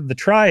we have the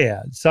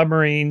triad: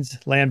 submarines,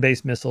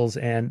 land-based missiles,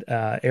 and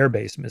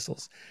air-based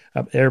missiles,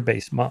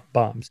 air-based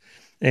bombs.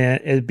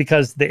 And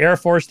because the Air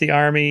Force, the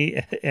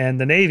Army, and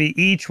the Navy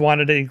each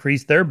wanted to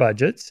increase their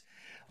budgets.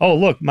 Oh,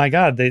 look, my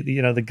God,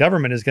 the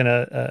government is going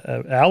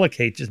to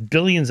allocate just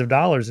billions of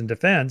dollars in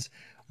defense.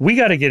 We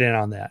got to get in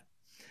on that.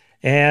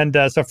 And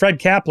so Fred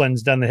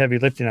Kaplan's done the heavy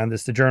lifting on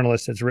this, the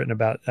journalist that's written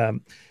about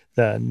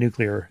the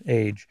nuclear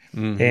age,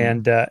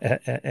 and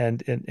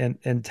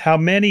how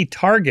many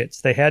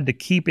targets they had to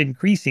keep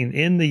increasing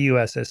in the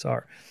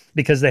USSR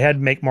because they had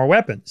to make more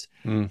weapons.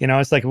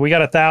 It's like, we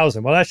got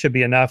 1,000. Well, that should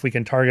be enough. We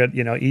can target,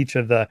 each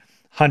of the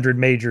 100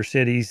 major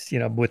cities,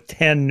 with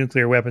 10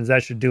 nuclear weapons.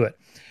 That should do it.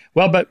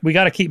 Well, but we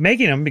got to keep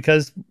making them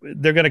because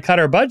they're going to cut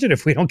our budget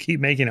if we don't keep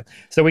making them.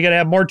 So we got to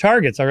have more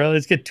targets. All right,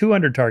 let's get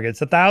 200 targets,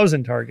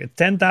 1,000 targets,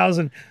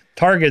 10,000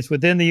 targets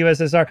within the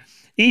USSR,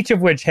 each of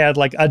which had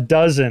like a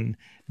dozen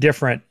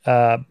different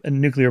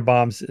nuclear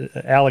bombs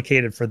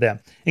allocated for them,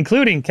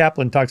 including,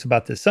 Kaplan talks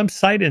about this, some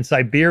site in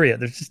Siberia.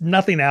 There's just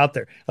nothing out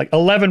there. Like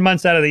 11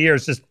 months out of the year,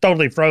 it's just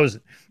totally frozen,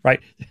 right?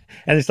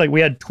 And it's like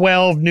we had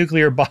 12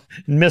 nuclear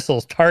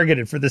missiles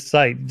targeted for this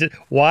site.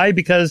 Why?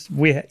 Because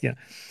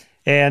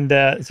And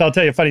so I'll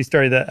tell you a funny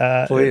story.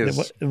 That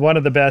one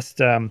of the best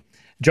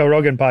Joe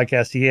Rogan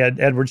podcasts, he had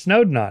Edward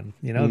Snowden on.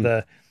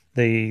 The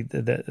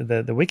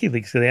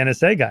WikiLeaks, the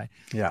NSA guy.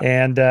 Yeah.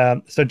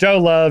 And so Joe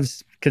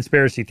loves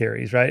conspiracy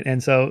theories, right?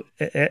 And so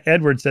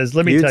Edward says,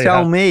 "Let me tell you." You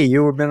tell me.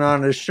 You've been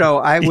on his show.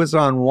 I was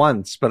on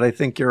once, but I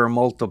think you're a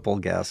multiple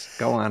guest.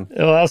 Go on.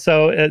 Well,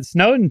 so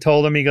Snowden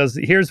told him, he goes,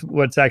 "Here's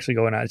what's actually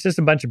going on. It's just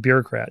a bunch of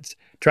bureaucrats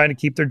trying to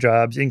keep their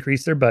jobs,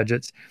 increase their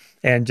budgets,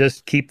 and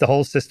just keep the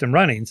whole system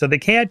running. So they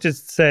can't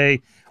just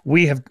say,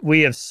 we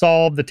have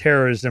solved the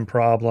terrorism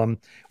problem.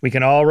 We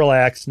can all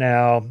relax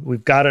now.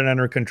 We've got it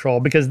under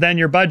control," because then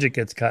your budget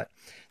gets cut.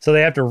 So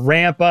they have to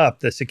ramp up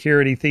the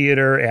security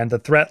theater and the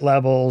threat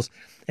levels.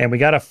 And we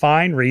got to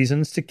find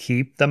reasons to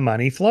keep the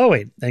money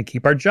flowing and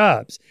keep our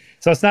jobs.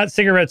 So it's not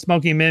cigarette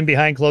smoking men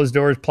behind closed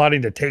doors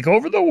plotting to take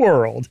over the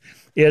world.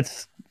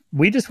 It's,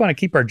 we just want to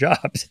keep our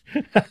jobs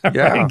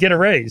and get a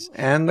raise.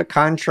 And the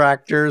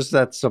contractors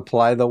that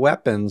supply the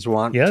weapons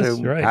want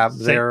to have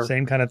their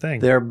same kind of thing,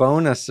 their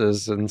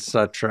bonuses,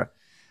 etc.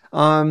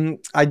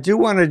 I do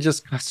want to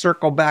just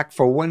circle back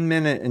for 1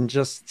 minute and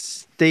just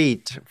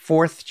state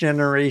fourth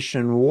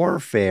generation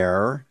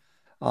warfare.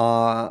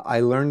 I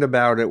learned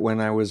about it when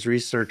I was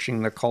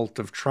researching the cult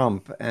of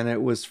Trump, and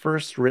it was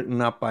first written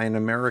up by an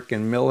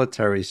American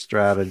military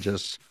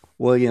strategist,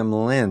 William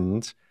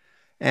Lind.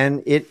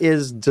 And it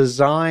is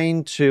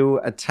designed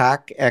to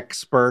attack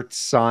experts,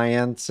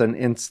 science, and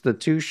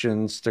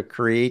institutions to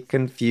create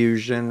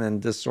confusion and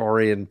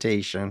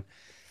disorientation.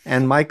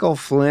 And Michael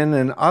Flynn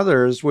and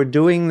others were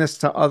doing this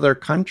to other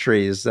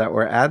countries that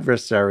were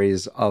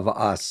adversaries of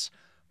us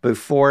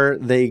before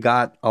they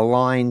got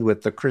aligned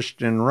with the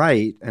Christian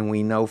right. And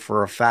we know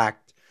for a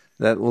fact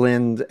that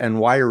Lind and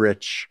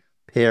Weyrich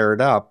paired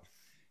up.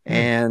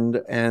 And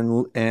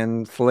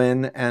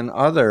Flynn and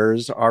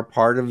others are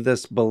part of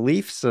this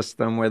belief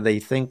system where they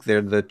think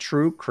they're the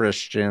true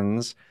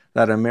Christians,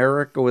 that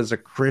America was a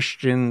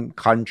Christian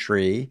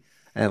country,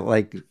 and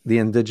like the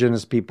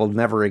indigenous people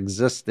never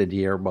existed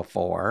here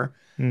before,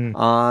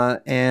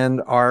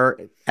 and are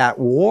at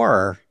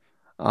war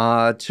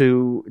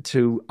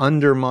to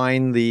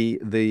undermine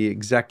the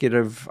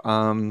executive,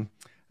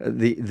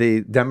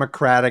 the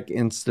democratic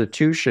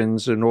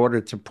institutions in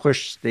order to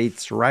push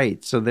states'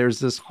 rights. So there's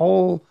this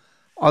whole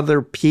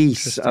other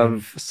piece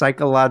of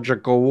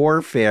psychological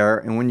warfare.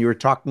 And when you were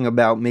talking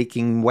about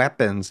making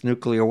weapons,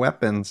 nuclear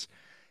weapons,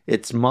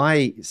 it's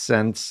my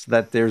sense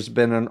that there's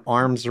been an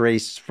arms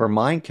race for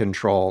mind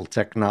control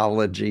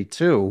technology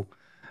too.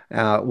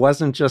 It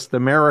wasn't just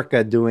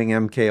America doing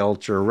MK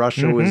Ultra.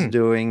 Russia was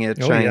doing it,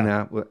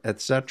 China,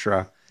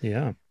 etc.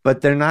 Yeah.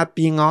 but they're not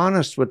being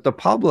honest with the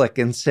public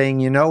and saying,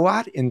 you know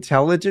what?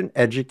 Intelligent,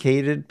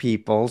 educated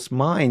people's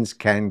minds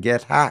can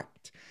get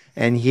hacked.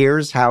 And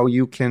here's how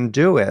you can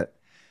do it.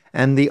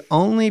 And the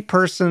only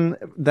person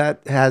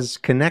that has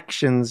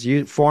connections,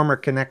 former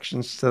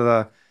connections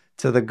to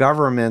the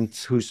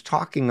government, who's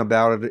talking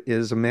about it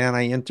is a man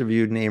I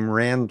interviewed named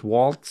Rand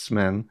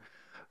Waltzman,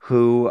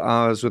 who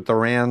was with the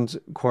Rand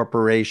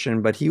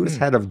Corporation, but he was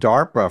head of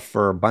DARPA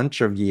for a bunch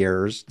of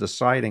years,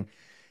 deciding.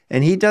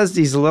 And he does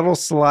these little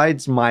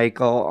slides,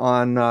 Michael,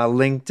 on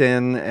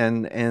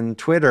LinkedIn and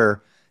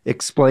Twitter,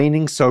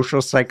 explaining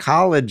social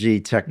psychology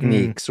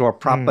techniques or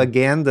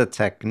propaganda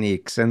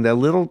techniques, and they're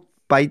little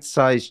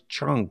bite-sized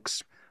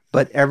chunks,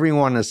 but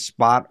everyone is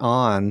spot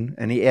on,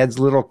 and he adds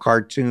little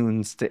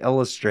cartoons to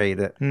illustrate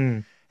it.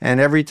 And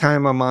every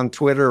time I'm on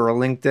Twitter or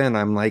LinkedIn,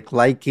 I'm like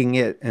liking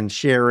it and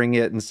sharing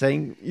it and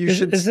saying, you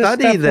should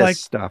study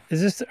this stuff.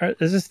 Is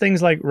this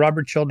things like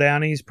Robert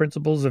Cialdini's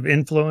Principles of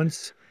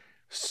Influence?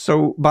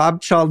 So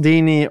Bob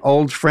Cialdini,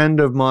 old friend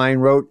of mine,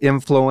 wrote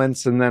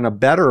Influence, and then a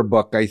better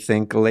book, I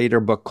think, a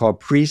later book called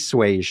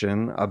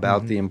Persuasion,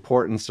 about the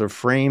importance of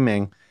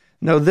framing.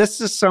 No,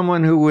 this is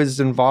someone who was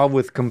involved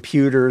with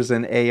computers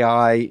and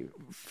AI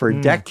for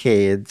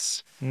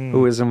decades,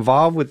 who is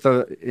involved with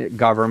the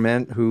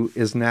government, who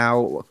is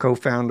now a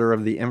co-founder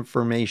of the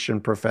Information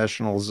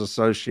Professionals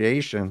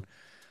Association.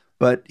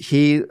 But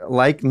he,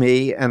 like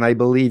me, and I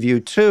believe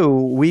you too,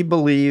 we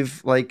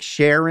believe like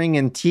sharing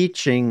and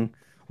teaching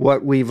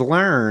what we've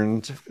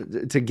learned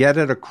to get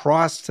it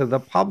across to the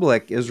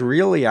public is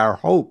really our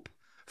hope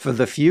for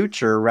the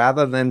future,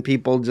 rather than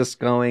people just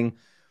going,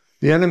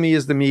 the enemy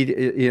is the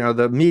media,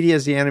 the media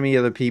is the enemy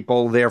of the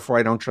people, therefore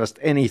I don't trust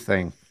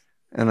anything.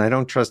 And I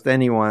don't trust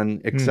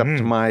anyone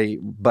except my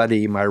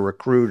buddy, my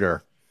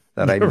recruiter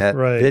that I met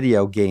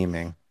video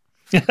gaming.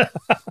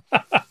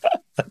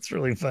 That's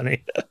really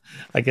funny.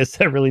 I guess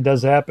that really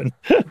does happen.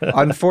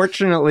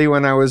 Unfortunately,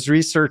 when I was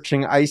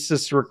researching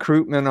ISIS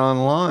recruitment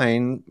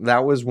online,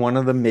 that was one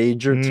of the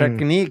major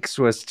techniques,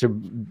 was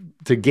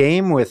to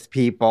game with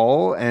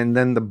people, and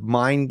then the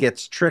mind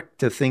gets tricked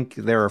to think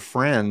they're a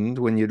friend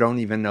when you don't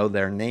even know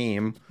their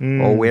name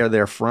or where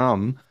they're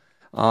from.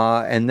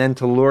 And then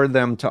to lure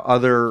them to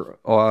other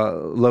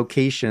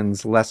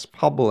locations less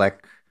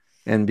public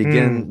and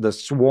begin the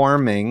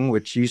swarming,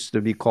 which used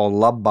to be called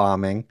love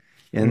bombing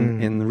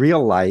in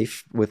real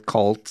life with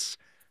cults,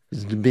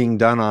 is being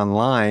done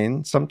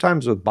online,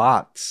 sometimes with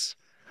bots.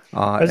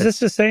 Is this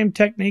the same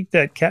technique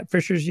that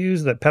catfishers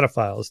use, that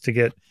pedophiles, to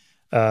get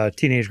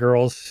teenage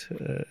girls?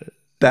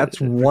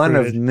 That's one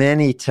of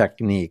many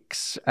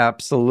techniques.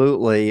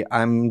 Absolutely.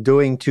 I'm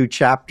doing 2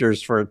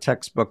 chapters for a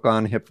textbook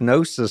on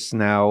hypnosis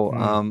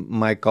now,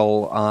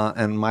 Michael,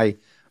 and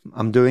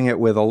I'm doing it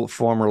with a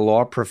former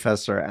law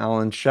professor,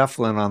 Alan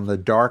Shefflin, on the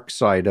dark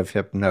side of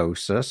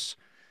hypnosis.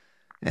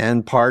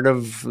 And part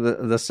of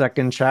the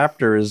second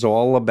chapter is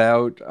all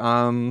about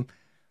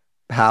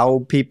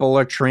how people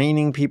are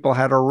training people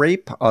how to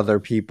rape other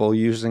people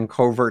using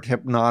covert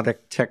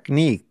hypnotic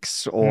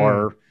techniques,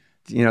 or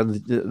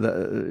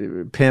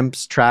the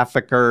pimps,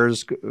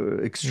 traffickers,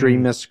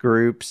 extremist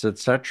groups,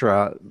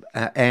 etc.,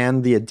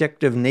 and the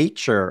addictive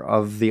nature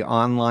of the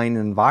online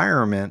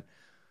environment.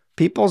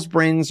 People's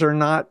brains are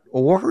not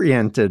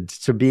oriented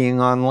to being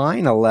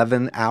online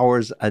 11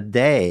 hours a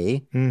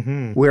day,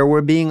 where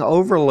we're being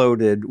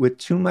overloaded with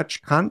too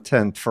much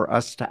content for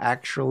us to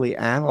actually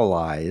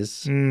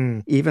analyze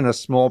even a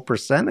small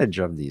percentage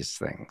of these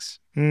things.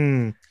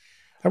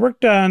 I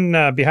worked on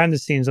behind the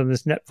scenes on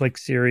this Netflix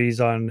series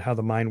on how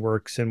the mind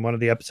works, and one of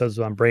the episodes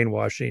was on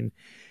brainwashing.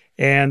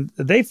 And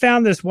they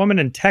found this woman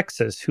in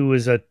Texas who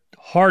was a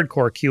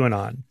hardcore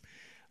QAnon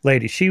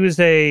lady. She was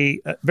a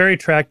very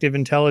attractive,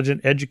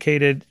 intelligent,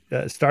 educated,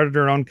 started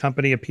her own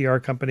company, a PR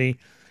company,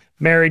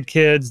 married,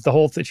 kids, the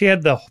whole thing. She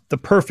had the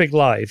perfect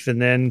life.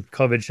 And then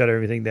COVID shut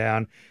everything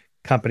down.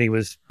 Company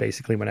was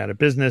basically went out of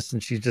business,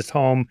 and she's just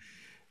home,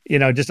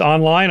 just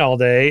online all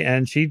day.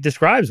 And she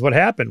describes what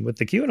happened with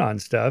the QAnon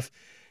stuff,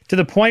 to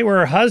the point where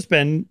her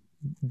husband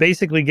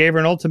basically gave her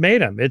an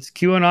ultimatum. It's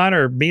QAnon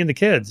or me and the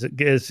kids.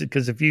 Because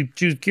if you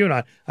choose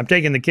QAnon, I'm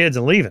taking the kids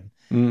and leaving.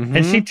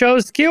 And she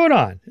chose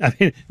QAnon. I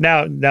mean,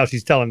 now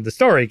she's telling the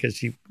story because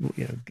she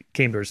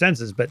came to her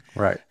senses. But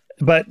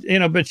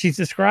she's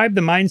described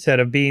the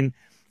mindset of being,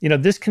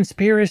 this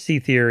conspiracy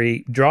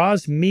theory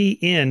draws me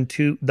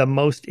into the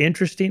most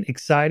interesting,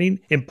 exciting,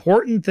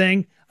 important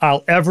thing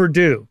I'll ever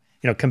do.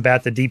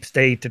 Combat the deep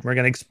state, and we're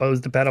going to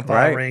expose the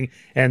pedophile ring.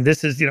 And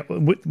this is,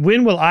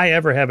 when will I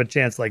ever have a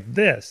chance like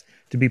this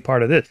to be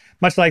part of this?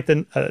 Much like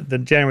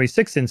the January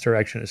 6th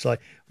insurrection. It's like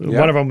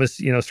one of them was,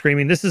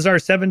 screaming, "This is our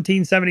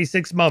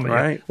 1776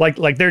 moment."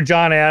 Like they're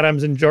John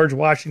Adams and George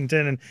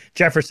Washington and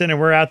Jefferson, and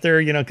we're out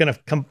there, going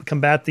to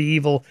combat the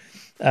evil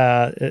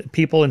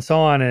people and so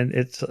on. And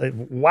it's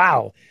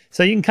wow.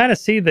 So you can kind of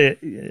see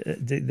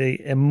the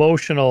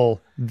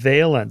emotional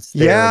valence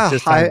there. Yeah,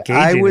 just how engaging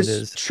I it was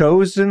is.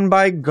 chosen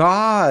by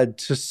God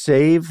to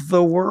save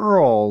the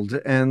world.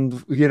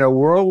 And,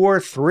 World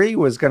War III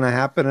was going to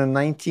happen in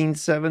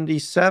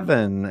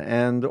 1977.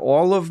 And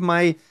all of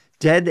my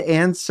dead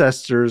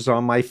ancestors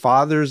on my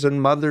father's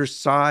and mother's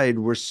side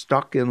were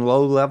stuck in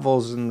low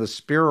levels in the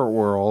spirit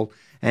world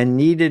and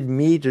needed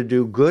me to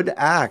do good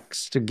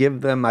acts to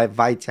give them my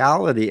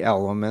vitality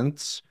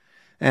elements.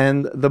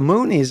 And the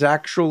Moonies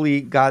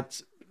actually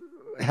got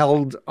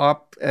held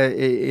up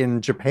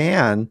in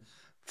Japan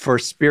for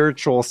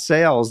spiritual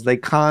sales. They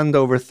conned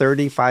over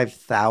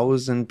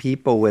 35,000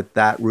 people with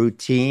that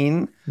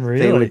routine. Really?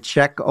 They would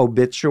check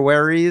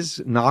obituaries,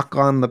 knock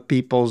on the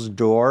people's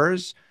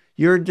doors.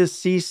 Your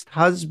deceased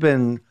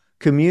husband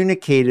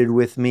communicated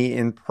with me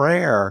in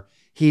prayer.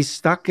 He's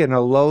stuck in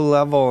a low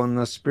level in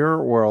the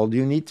spirit world.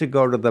 You need to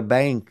go to the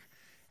bank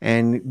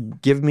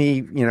and give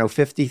me,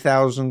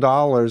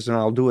 $50,000 and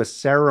I'll do a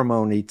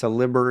ceremony to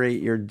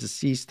liberate your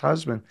deceased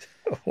husband.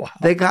 Wow.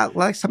 They got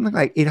something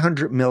like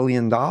 $800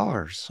 million.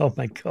 Oh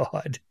my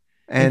God.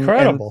 And,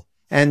 incredible.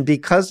 And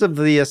because of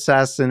the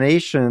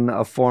assassination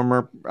of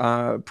former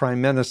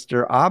Prime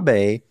Minister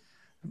Abe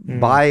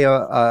by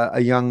a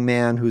young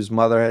man whose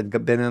mother had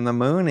been in the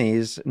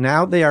Moonies,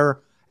 now they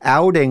are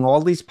outing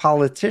all these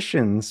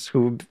politicians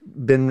who've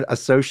been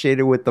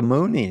associated with the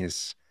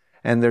Moonies.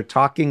 And they're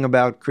talking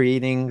about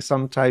creating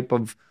some type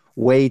of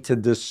way to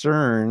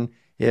discern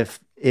if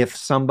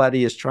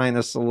somebody is trying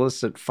to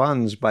solicit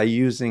funds by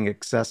using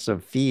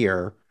excessive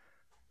fear.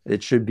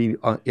 It should be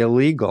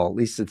illegal. At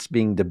least it's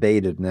being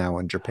debated now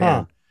in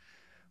Japan. Huh.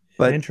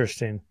 But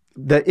interesting.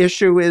 The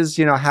issue is,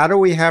 how do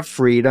we have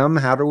freedom?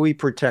 How do we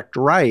protect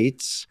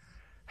rights,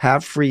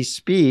 have free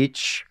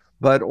speech,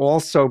 but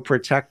also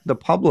protect the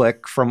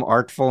public from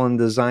artful and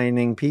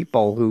designing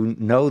people who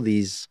know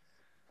these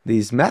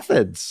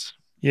methods?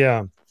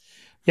 Yeah.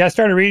 Yeah, I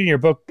started reading your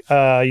book.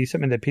 You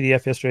sent me the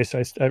PDF yesterday, so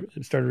I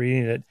started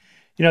reading it.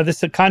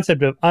 This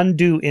concept of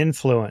undue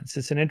influence.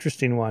 It's an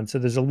interesting one. So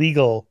there's a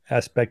legal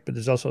aspect, but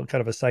there's also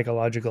kind of a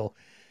psychological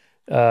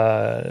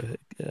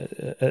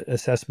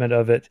assessment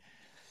of it.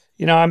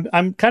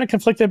 I'm kind of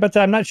conflicted about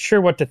that. I'm not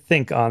sure what to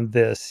think on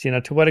this.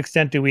 To what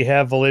extent do we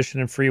have volition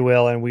and free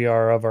will, and we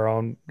are of our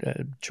own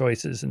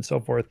choices and so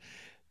forth,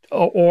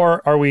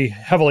 or are we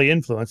heavily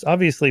influenced?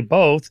 Obviously,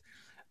 both.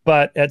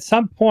 But at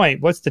some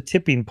point, what's the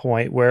tipping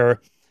point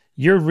where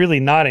you're really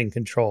not in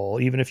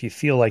control, even if you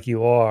feel like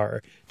you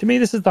are? To me,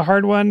 this is the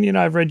hard one.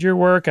 I've read your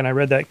work, and I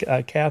read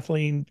that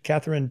Catherine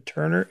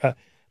Turner,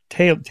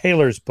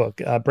 Taylor's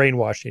book,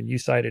 Brainwashing. You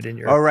cited in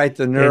your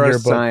the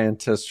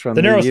neuroscientist from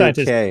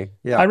the UK.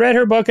 Yeah, I read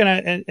her book,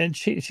 and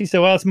she said,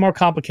 well, it's more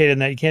complicated than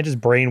that. You can't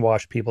just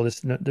brainwash people.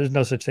 There's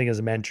no such thing as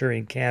a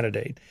Manchurian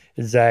candidate.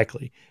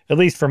 Exactly. At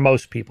least for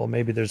most people.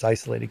 Maybe there's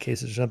isolated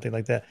cases or something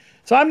like that.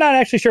 So I'm not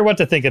actually sure what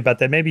to think about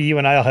that. Maybe you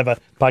and I will have a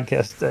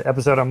podcast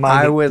episode on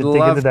mine. I would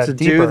love to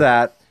do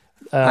that.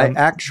 I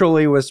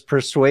actually was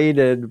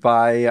persuaded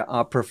by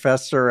a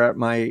professor at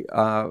my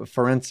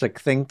forensic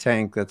think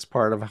tank that's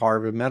part of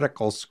Harvard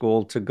Medical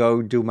School to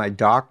go do my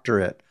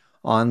doctorate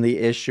on the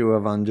issue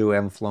of undue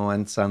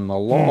influence and the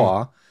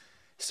law.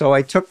 So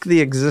I took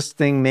the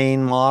existing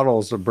main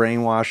models of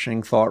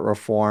brainwashing, thought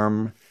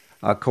reform,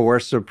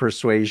 coercive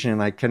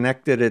persuasion. I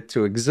connected it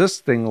to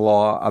existing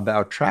law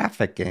about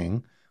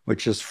trafficking,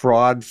 which is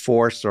fraud,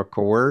 force, or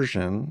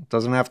coercion. It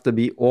doesn't have to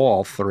be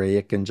all three.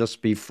 It can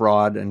just be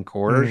fraud and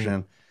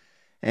coercion.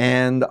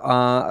 And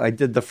I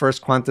did the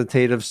first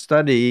quantitative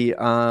study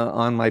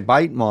on my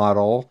BITE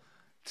model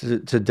to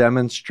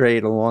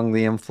demonstrate along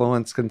the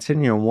influence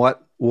continuum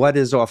what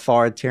is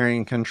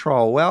authoritarian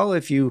control. Well,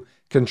 if you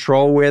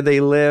control where they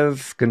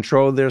live,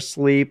 control their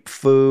sleep,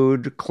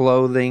 food,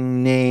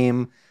 clothing,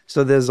 name.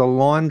 So there's a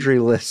laundry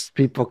list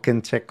people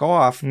can tick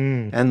off.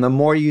 And the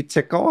more you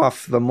tick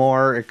off, the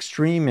more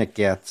extreme it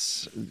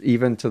gets,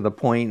 even to the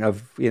point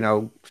of,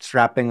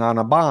 strapping on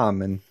a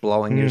bomb and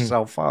blowing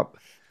yourself up.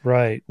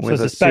 Right. With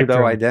so a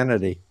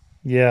pseudo-identity.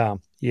 Yeah,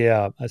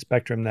 a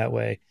spectrum that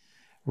way.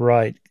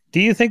 Right. Do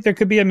you think there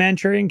could be a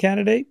Manchurian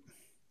candidate?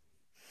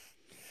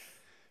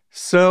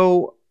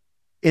 So,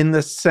 in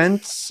the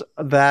sense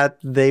that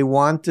they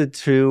wanted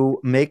to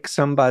make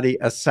somebody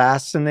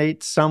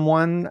assassinate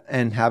someone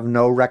and have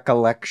no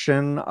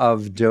recollection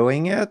of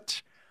doing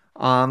it,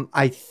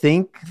 I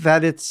think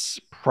that it's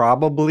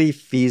probably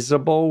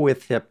feasible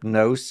with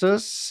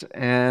hypnosis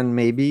and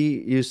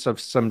maybe use of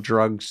some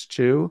drugs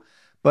too.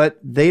 But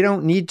they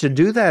don't need to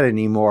do that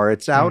anymore.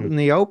 It's out in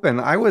the open.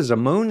 I was a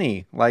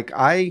Moonie.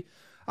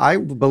 I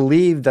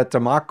believed that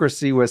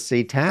democracy was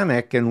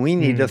satanic and we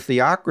need a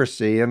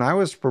theocracy. And I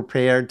was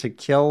prepared to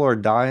kill or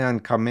die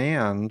on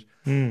command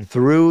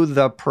through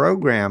the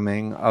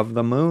programming of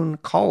the Moon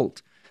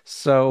cult.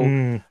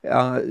 So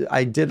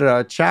I did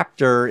a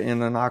chapter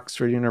in an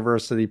Oxford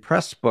University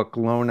Press book,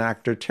 Lone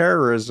Actor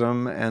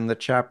Terrorism. And the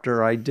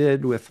chapter I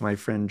did with my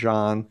friend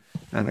John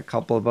and a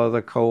couple of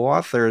other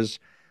co-authors,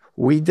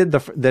 we did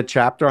the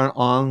chapter on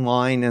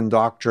online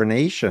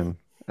indoctrination,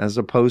 as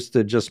opposed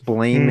to just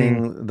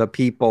blaming the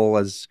people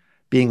as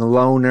being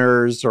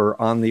loners or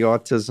on the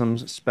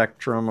autism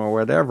spectrum or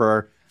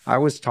whatever. I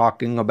was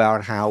talking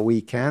about how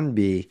we can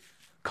be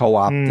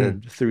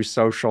co-opted through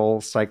social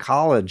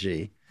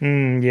psychology.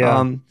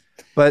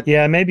 But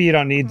maybe you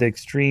don't need the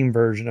extreme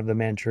version of the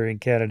Manchurian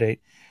candidate.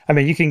 I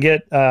mean, you can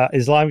get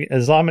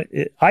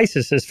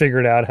ISIS has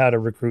figured out how to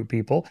recruit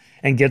people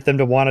and get them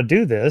to want to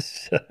do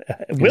this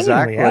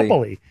willingly,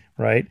 happily,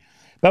 right?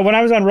 But when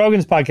I was on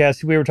Rogan's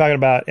podcast, we were talking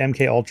about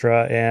MK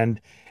Ultra and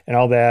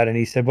all that, and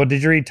he said, "Well,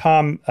 did you read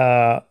Tom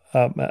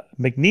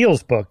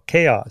McNeil's book,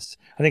 Chaos?"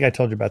 I think I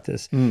told you about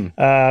this,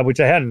 which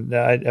I hadn't.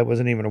 I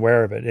wasn't even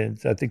aware of it. And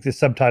I think the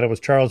subtitle was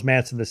Charles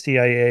Manson, the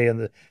CIA, and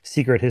the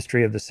Secret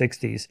History of the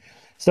 '60s.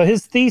 So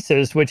his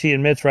thesis, which he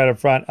admits right up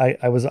front,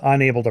 I was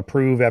unable to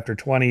prove after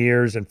 20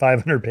 years and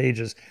 500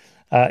 pages,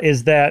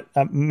 is that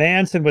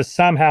Manson was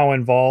somehow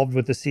involved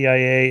with the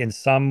CIA in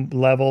some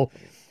level.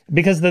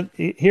 Because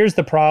here's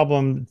the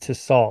problem to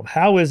solve.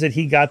 How is it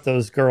he got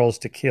those girls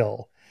to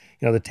kill,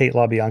 the Tate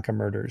LaBianca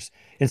murders,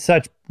 in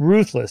such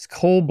ruthless,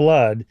 cold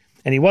blood,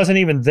 and he wasn't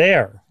even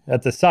there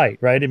at the site,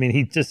 right? I mean,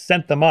 he just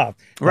sent them off.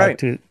 Right.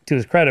 To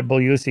his credit,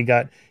 Bugliusi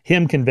got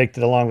him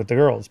convicted along with the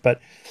girls.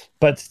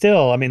 But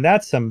still, I mean,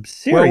 that's some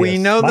serious. Well, we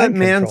know that control.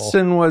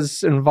 Manson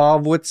was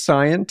involved with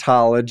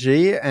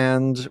Scientology,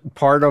 and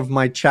part of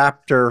my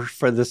chapter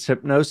for this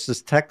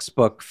hypnosis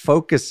textbook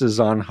focuses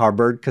on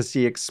Hubbard because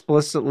he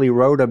explicitly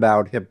wrote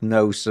about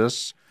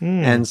hypnosis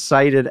and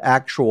cited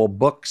actual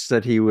books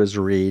that he was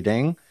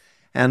reading.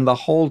 And the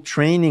whole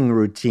training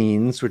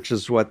routines, which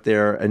is what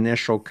their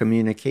initial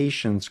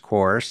communications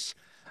course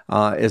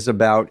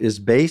is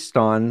based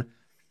on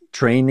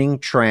training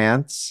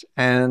trance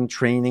and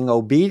training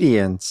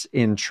obedience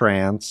in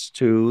trance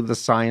to the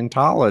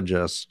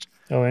Scientologist.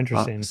 Oh,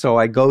 interesting. So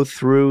I go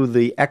through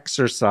the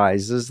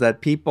exercises that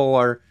people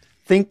are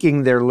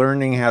thinking they're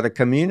learning how to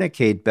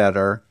communicate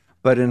better,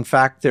 but in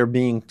fact, they're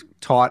being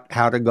taught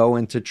how to go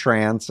into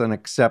trance and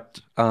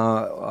accept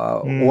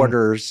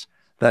orders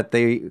that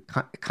they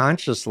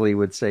consciously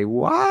would say,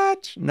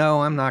 what?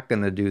 No, I'm not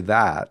going to do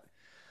that.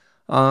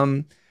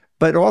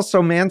 But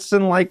also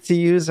Manson liked to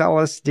use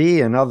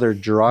LSD and other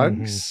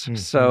drugs,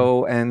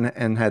 so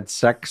and had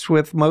sex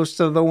with most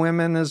of the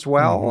women as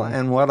well.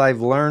 And what I've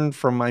learned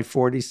from my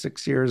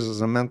 46 years as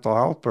a mental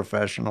health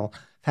professional,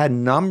 I've had a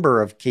number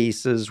of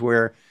cases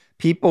where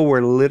people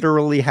were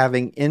literally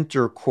having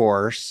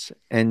intercourse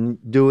and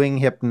doing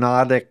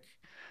hypnotic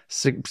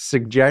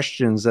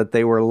suggestions that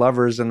they were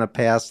lovers in a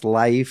past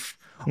life,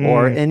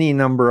 or any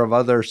number of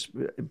other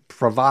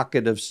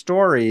provocative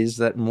stories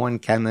that one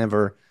can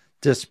never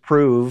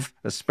disprove,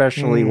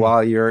 especially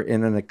while you're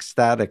in an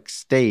ecstatic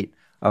state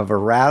of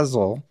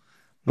arousal.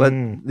 But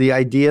the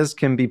ideas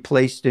can be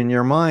placed in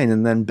your mind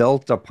and then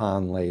built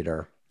upon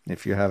later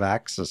if you have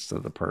access to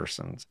the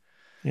persons.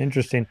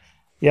 Interesting.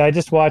 Yeah, I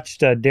just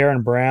watched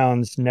Darren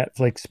Brown's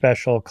Netflix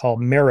special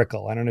called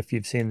Miracle. I don't know if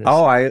you've seen this.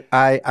 Oh,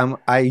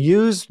 I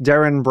use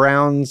Darren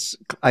Brown's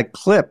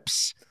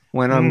clips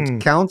when I'm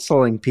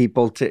counseling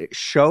people to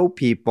show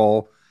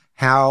people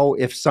how,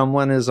 if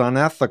someone is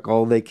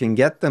unethical, they can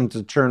get them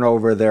to turn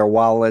over their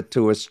wallet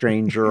to a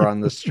stranger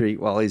on the street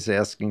while he's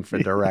asking for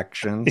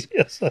directions.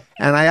 Yes.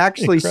 And I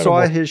actually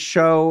saw his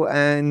show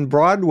in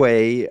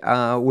Broadway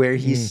where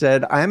he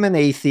said, I'm an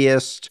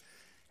atheist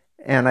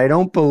and I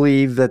don't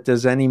believe that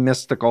there's any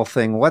mystical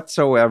thing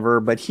whatsoever,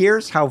 but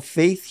here's how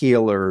faith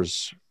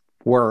healers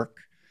work.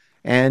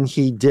 And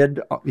he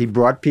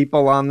brought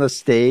people on the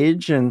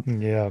stage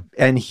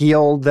and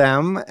healed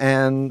them,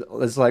 and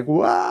it's like,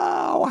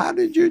 wow, how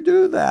did you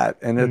do that?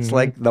 And it's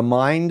like the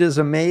mind is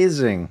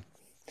amazing.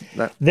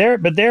 But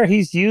there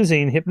he's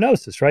using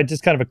hypnosis, right?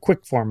 Just kind of a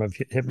quick form of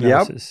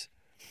hypnosis.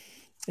 Yep.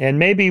 And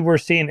maybe we're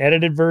seeing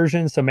edited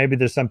versions, so maybe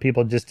there's some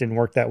people just didn't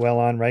work that well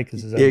on, right?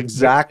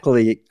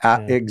 Exactly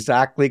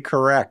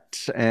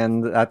correct.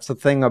 And that's the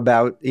thing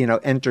about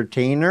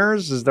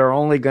entertainers is they're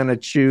only going to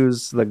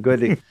choose the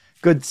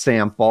good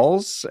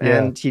samples,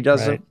 and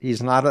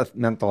he's not a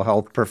mental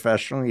health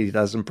professional. He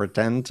doesn't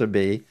pretend to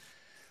be,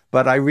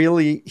 but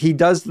he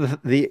does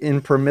the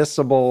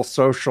impermissible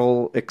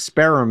social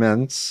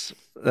experiments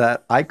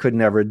that I could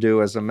never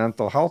do as a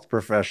mental health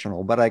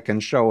professional, but I can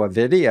show a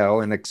video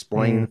and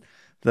explain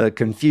the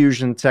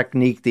confusion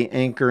technique, the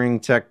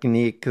anchoring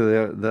technique,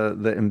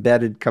 the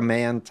embedded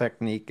command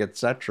technique,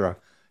 etc.,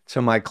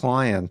 to my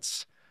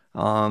clients.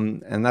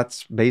 And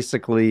that's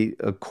basically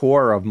a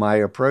core of my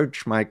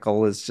approach,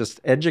 Michael, is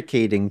just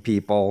educating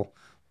people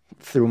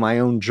through my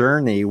own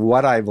journey,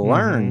 what I've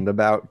learned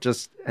about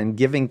and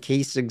giving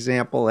case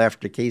example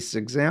after case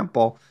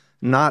example,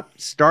 not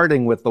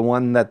starting with the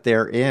one that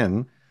they're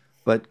in,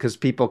 but because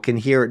people can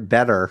hear it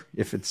better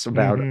if it's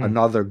about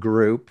another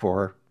group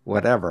or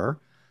whatever.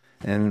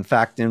 And in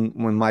fact,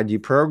 when my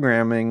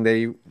deprogramming,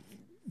 they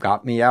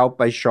got me out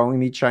by showing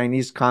me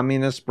Chinese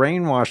communist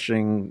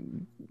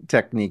brainwashing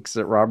techniques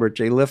that Robert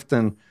J.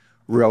 Lifton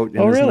wrote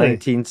in his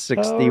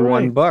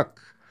 1961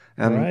 book.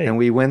 And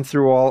we went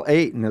through all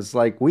 8, and it's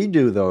like, we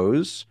do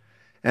those.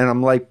 And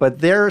I'm like, but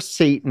they're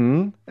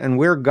Satan and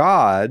we're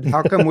God.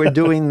 How come we're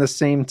doing the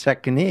same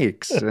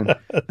techniques? And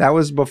that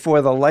was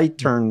before the light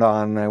turned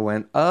on. And I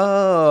went,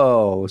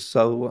 oh,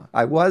 so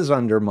I was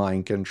under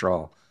mind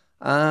control.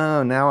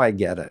 Oh, now I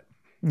get it.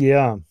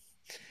 Yeah.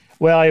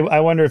 Well, I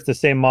wonder if the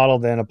same model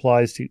then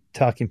applies to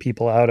talking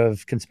people out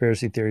of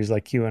conspiracy theories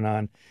like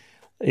QAnon.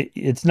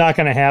 it's not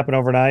going to happen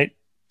overnight.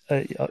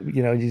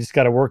 You just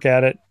got to work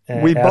at it.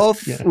 We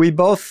both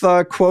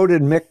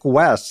quoted Mick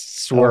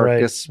West's work,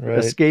 right.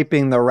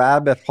 Escaping the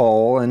Rabbit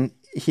Hole, and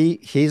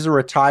he's a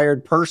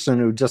retired person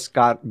who just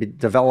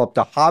developed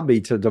a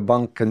hobby to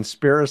debunk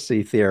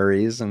conspiracy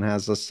theories and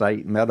has a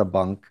site,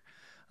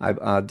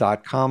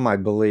 metabunk.com, I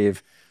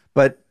believe.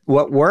 But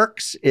what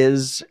works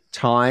is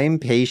time,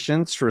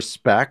 patience,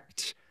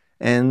 respect,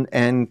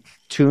 and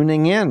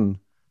tuning in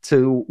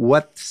to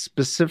what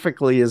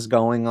specifically is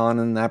going on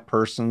in that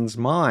person's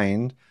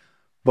mind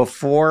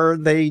before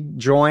they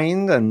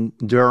joined and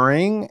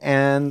during,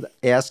 and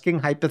asking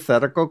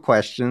hypothetical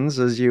questions,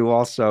 as you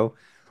also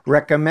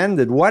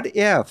recommended. What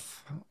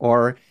if,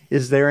 or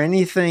is there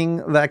anything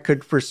that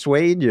could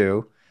persuade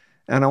you?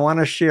 And I want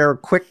to share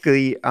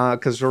quickly,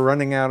 because we're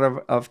running out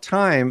of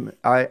time,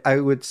 I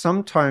would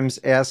sometimes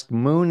ask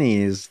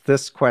Moonies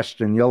this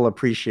question. You'll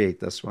appreciate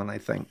this one, I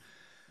think.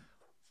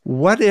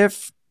 What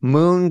if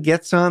Moon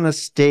gets on a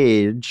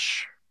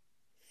stage,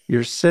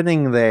 you're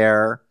sitting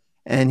there,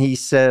 and he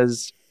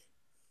says,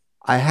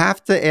 I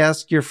have to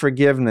ask your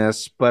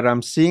forgiveness, but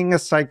I'm seeing a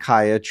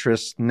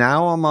psychiatrist.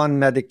 Now I'm on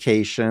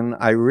medication.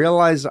 I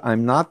realize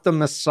I'm not the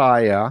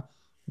Messiah.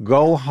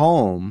 Go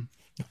home.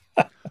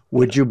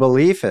 Would you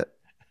believe it?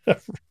 Right.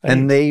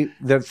 And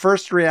the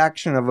first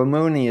reaction of a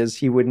Mooney is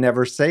he would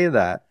never say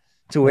that.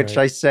 To which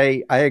I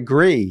say, I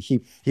agree.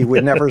 He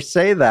would never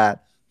say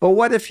that. But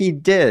what if he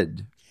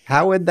did?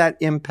 How would that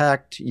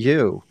impact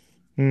you?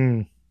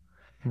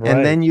 Right.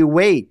 And then you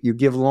wait. You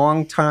give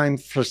long time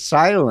for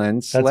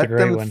silence. Let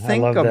them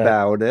think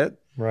about it.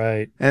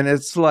 Right. And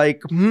it's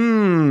like,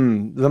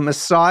 the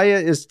Messiah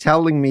is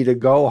telling me to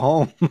go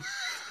home.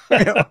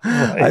 Right.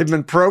 I've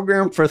been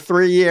programmed for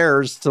 3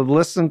 years to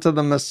listen to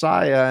the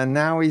Messiah, and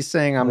now he's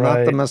saying, I'm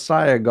not the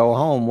Messiah, go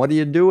home. What do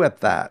you do with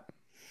that?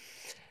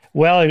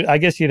 Well, I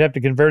guess you'd have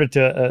to convert it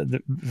to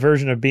the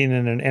version of being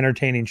in an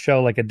entertaining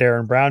show like a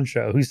Darren Brown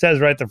show, who says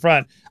right at the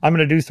front, I'm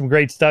going to do some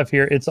great stuff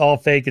here. It's all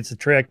fake. It's a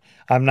trick.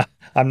 I'm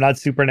not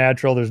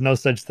supernatural. There's no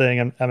such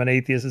thing. I'm an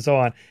atheist and so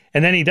on.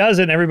 And then he does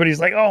it and everybody's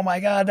like, oh my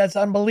God, that's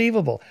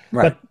unbelievable.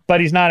 Right.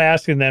 But he's not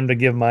asking them to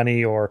give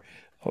money or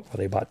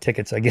they bought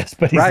tickets, I guess,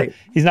 but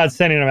he's not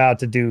sending them out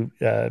to do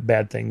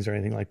bad things or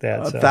anything like that.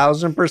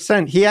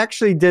 1,000%. He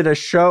actually did a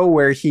show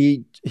where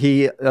he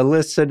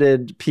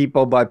elicited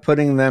people by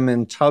putting them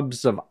in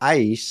tubs of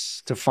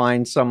ice to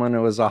find someone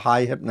who was a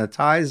high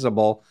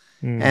hypnotizable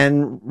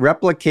and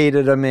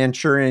replicated a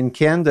Manchurian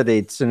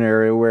Candidate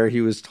scenario where he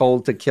was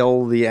told to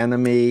kill the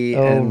enemy.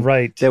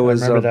 There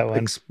was an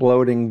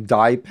exploding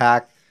dye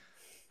pack.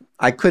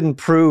 I couldn't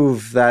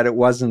prove that it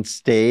wasn't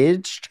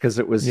staged because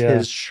it was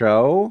his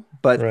show,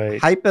 but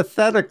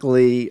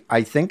hypothetically,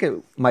 I think it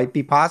might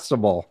be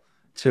possible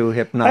to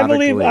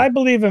hypnotically. I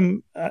believe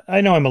him.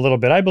 I know him a little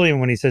bit. I believe him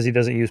when he says he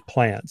doesn't use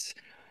plants.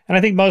 And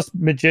I think most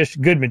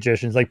good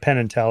magicians like Penn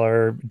and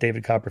Teller,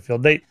 David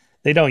Copperfield,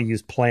 they don't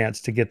use plants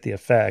to get the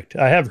effect.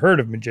 I have heard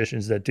of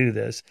magicians that do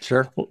this.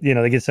 Sure.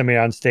 They get somebody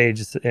on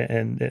stage,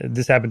 and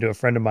this happened to a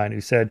friend of mine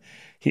who said,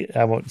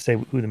 I won't say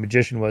who the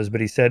magician was,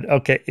 but he said,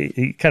 okay,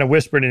 he kind of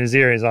whispered in his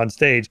ear, he's on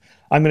stage,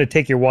 I'm going to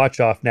take your watch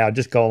off now,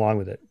 just go along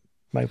with it.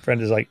 My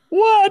friend is like,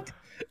 what?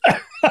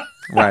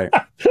 Right.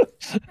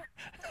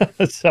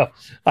 So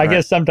I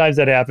guess sometimes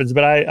that happens,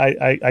 but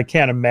I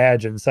can't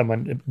imagine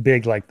someone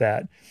big like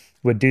that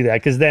would do that,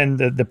 because then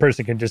the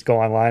person can just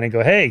go online and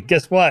go, hey,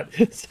 guess what?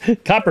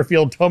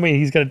 Copperfield told me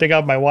he's going to take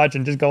out my watch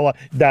and just go on.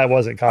 That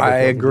wasn't Copperfield. I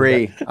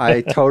agree.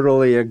 I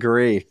totally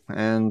agree.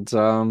 And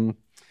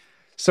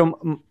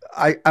so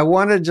I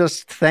want to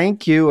just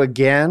thank you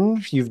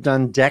again. You've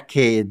done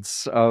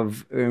decades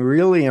of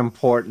really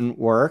important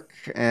work,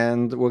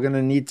 and we're going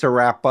to need to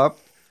wrap up.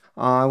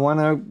 I want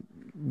to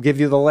give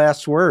you the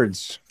last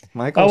words.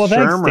 Michael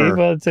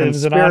Shermer, thanks, Steve. Well, it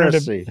was an honor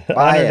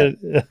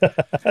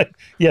to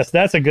yes,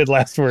 that's a good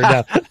last word.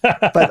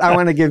 But I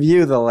want to give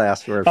you the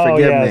last word.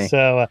 Forgive me.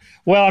 So,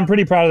 well, I'm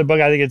pretty proud of the book.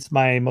 I think it's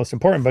my most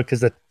important book because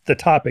the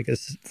topic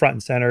is front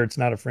and center. It's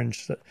not a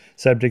fringe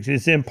subject.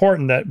 It's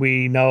important that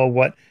we know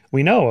what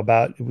we know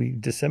about. We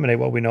disseminate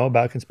what we know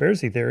about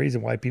conspiracy theories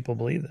and why people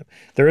believe them.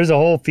 There is a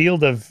whole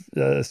field of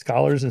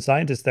scholars and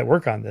scientists that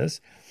work on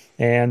this.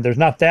 And there's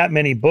not that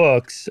many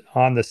books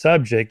on the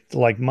subject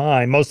like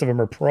mine. Most of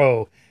them are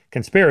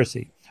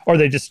pro-conspiracy, or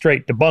they just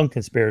straight debunk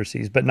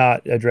conspiracies, but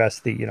not address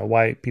the,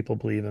 why people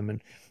believe them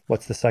and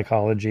what's the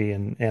psychology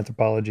and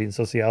anthropology and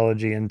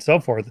sociology and so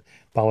forth,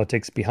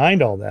 politics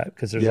behind all that,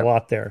 because there's a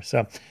lot there.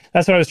 So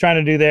that's what I was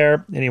trying to do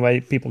there. Anyway,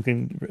 people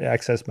can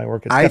access my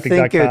work at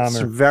skeptic.com. I think it's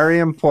a very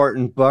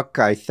important book.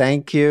 I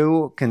thank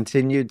you.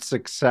 Continued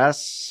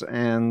success.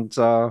 And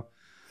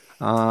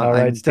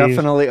I'm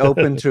definitely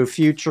open to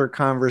future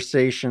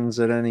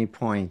conversations at any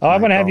point. I'm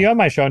going to have you on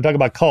my show and talk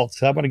about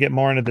cults. I want to get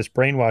more into this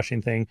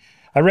brainwashing thing.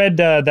 I read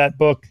that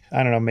book,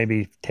 I don't know,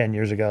 maybe 10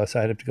 years ago, so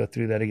I'd have to go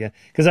through that again.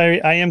 Because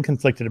I am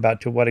conflicted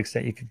about to what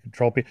extent you can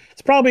control people.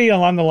 It's probably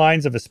along the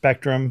lines of a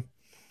spectrum.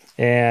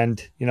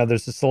 And,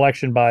 there's a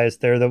selection bias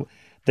there.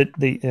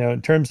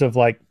 In terms of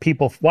like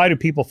people, why do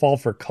people fall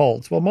for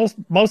cults? Well,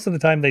 most of the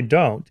time they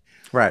don't.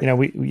 Right.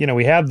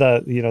 We have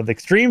the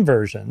extreme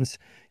versions,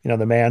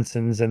 the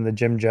Mansons and the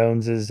Jim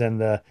Joneses and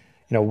the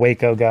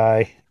Waco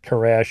guy,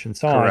 Koresh, and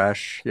so on.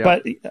 Koresh,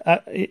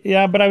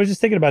 yeah. But I was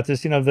just thinking about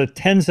this, the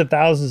tens of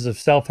thousands of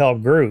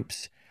self-help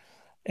groups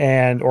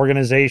and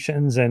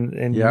organizations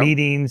and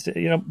meetings,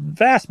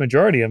 vast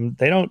majority of them,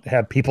 they don't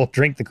have people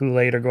drink the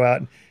Kool-Aid or go out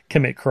and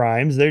commit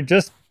crimes. They're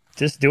just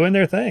doing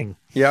their thing.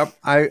 Yep.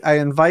 I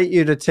invite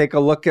you to take a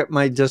look at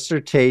my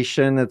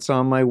dissertation. It's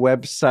on my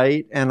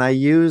website. And I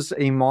use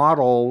a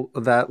model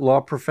that law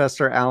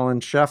professor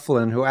Alan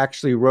Shefflin, who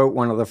actually wrote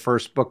one of the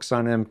first books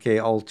on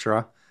MK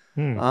Ultra,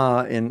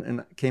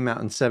 and came out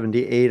in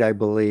 1978, I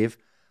believe.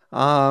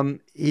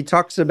 He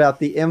talks about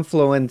the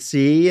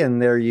influencee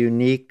and their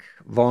unique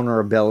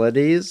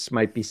vulnerabilities,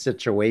 might be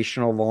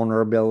situational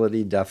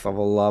vulnerability, death of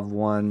a loved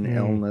one,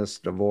 illness,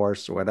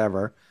 divorce,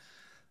 whatever.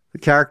 The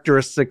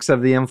characteristics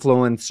of the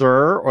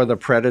influencer or the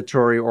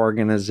predatory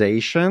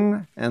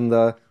organization, and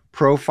the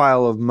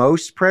profile of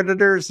most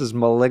predators is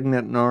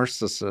malignant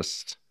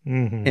narcissist,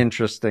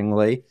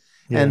 interestingly.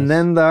 Yes. And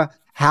then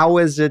how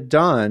is it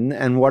done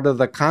and what are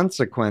the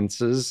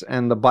consequences?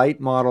 And the bite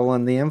model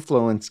and the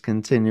influence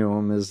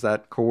continuum is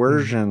that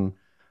coercion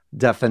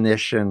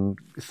definition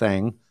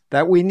thing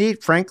that we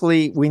need.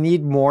 Frankly, we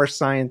need more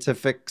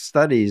scientific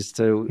studies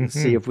to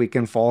see if we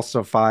can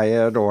falsify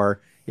it or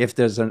if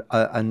there's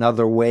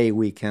another way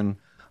we can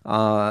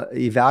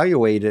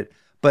evaluate it.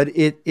 But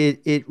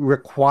it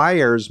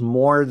requires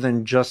more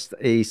than just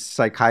a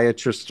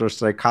psychiatrist or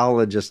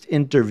psychologist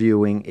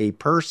interviewing a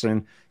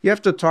person. You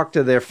have to talk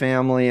to their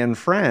family and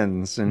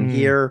friends and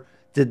hear,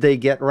 did they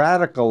get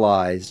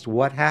radicalized?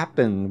 What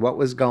happened? What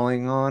was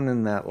going on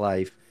in that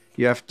life?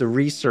 You have to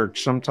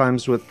research,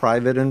 sometimes with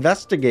private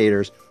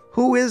investigators.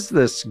 Who is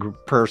this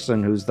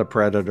person who's the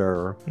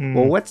predator?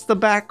 Well, what's the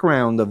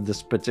background of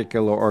this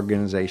particular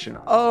organization?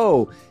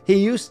 Oh, he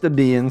used to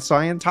be in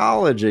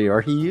Scientology,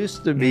 or he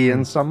used to be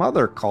in some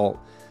other cult.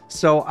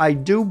 So I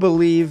do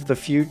believe the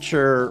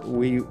future,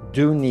 we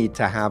do need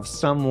to have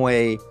some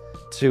way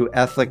to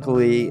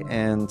ethically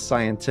and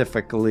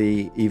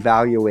scientifically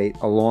evaluate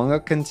along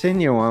a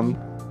continuum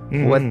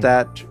what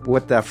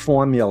that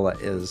formula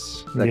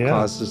is that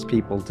causes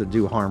people to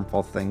do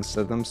harmful things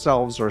to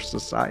themselves or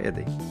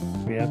society.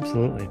 Yeah,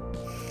 absolutely.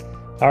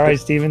 All right,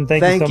 Stephen,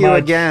 thank you so much. Thank you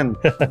again.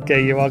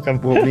 Okay, you're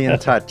welcome. We'll be in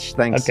touch.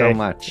 Thanks so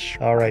much.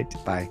 All right.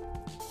 Bye.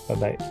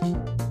 Bye-bye.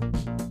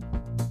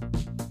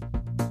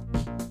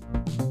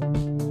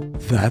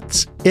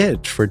 That's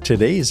it for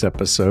today's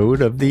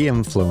episode of The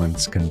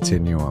Influence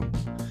Continuum.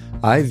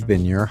 I've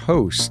been your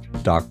host,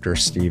 Dr.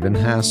 Stephen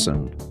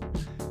Hassan.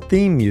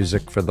 Theme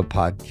music for the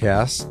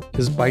podcast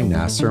is by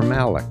Nasser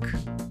Malik.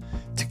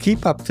 To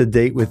keep up to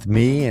date with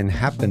me and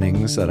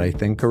happenings that I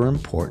think are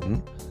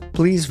important,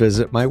 please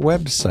visit my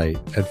website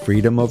at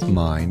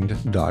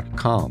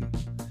freedomofmind.com.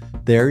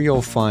 There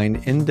you'll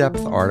find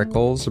in-depth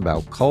articles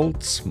about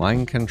cults,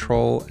 mind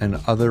control, and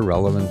other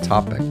relevant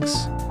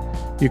topics.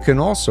 You can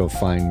also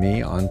find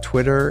me on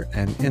Twitter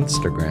and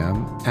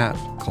Instagram at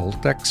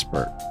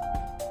cultexpert.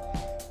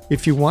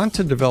 If you want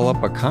to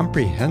develop a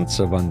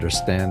comprehensive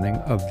understanding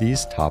of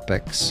these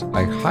topics,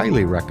 I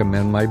highly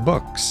recommend my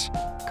books,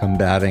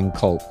 Combating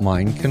Cult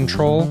Mind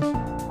Control,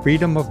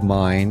 Freedom of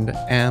Mind,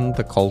 and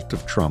The Cult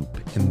of Trump,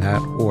 in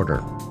that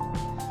order.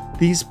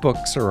 These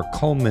books are a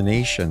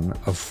culmination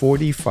of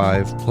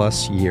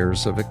 45-plus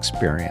years of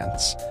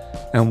experience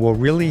and will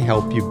really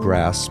help you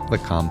grasp the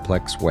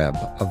complex web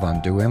of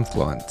undue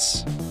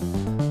influence.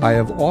 I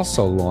have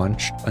also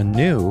launched a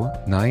new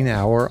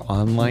 9-hour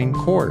online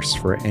course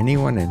for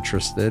anyone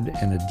interested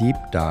in a deep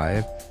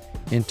dive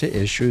into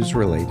issues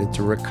related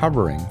to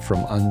recovering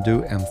from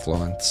undue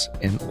influence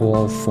in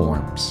all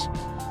forms.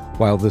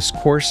 While this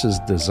course is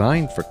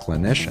designed for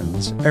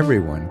clinicians,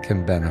 everyone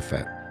can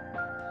benefit.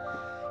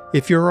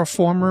 If you're a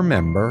former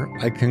member,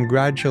 I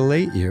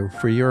congratulate you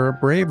for your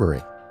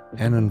bravery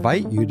and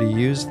invite you to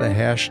use the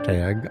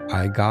hashtag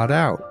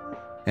 #IGotOut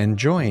and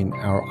join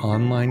our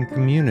online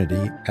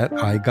community at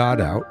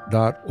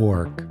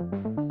igotout.org.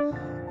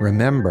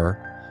 Remember,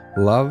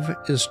 love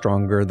is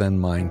stronger than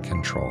mind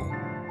control.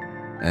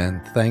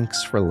 And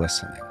thanks for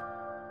listening.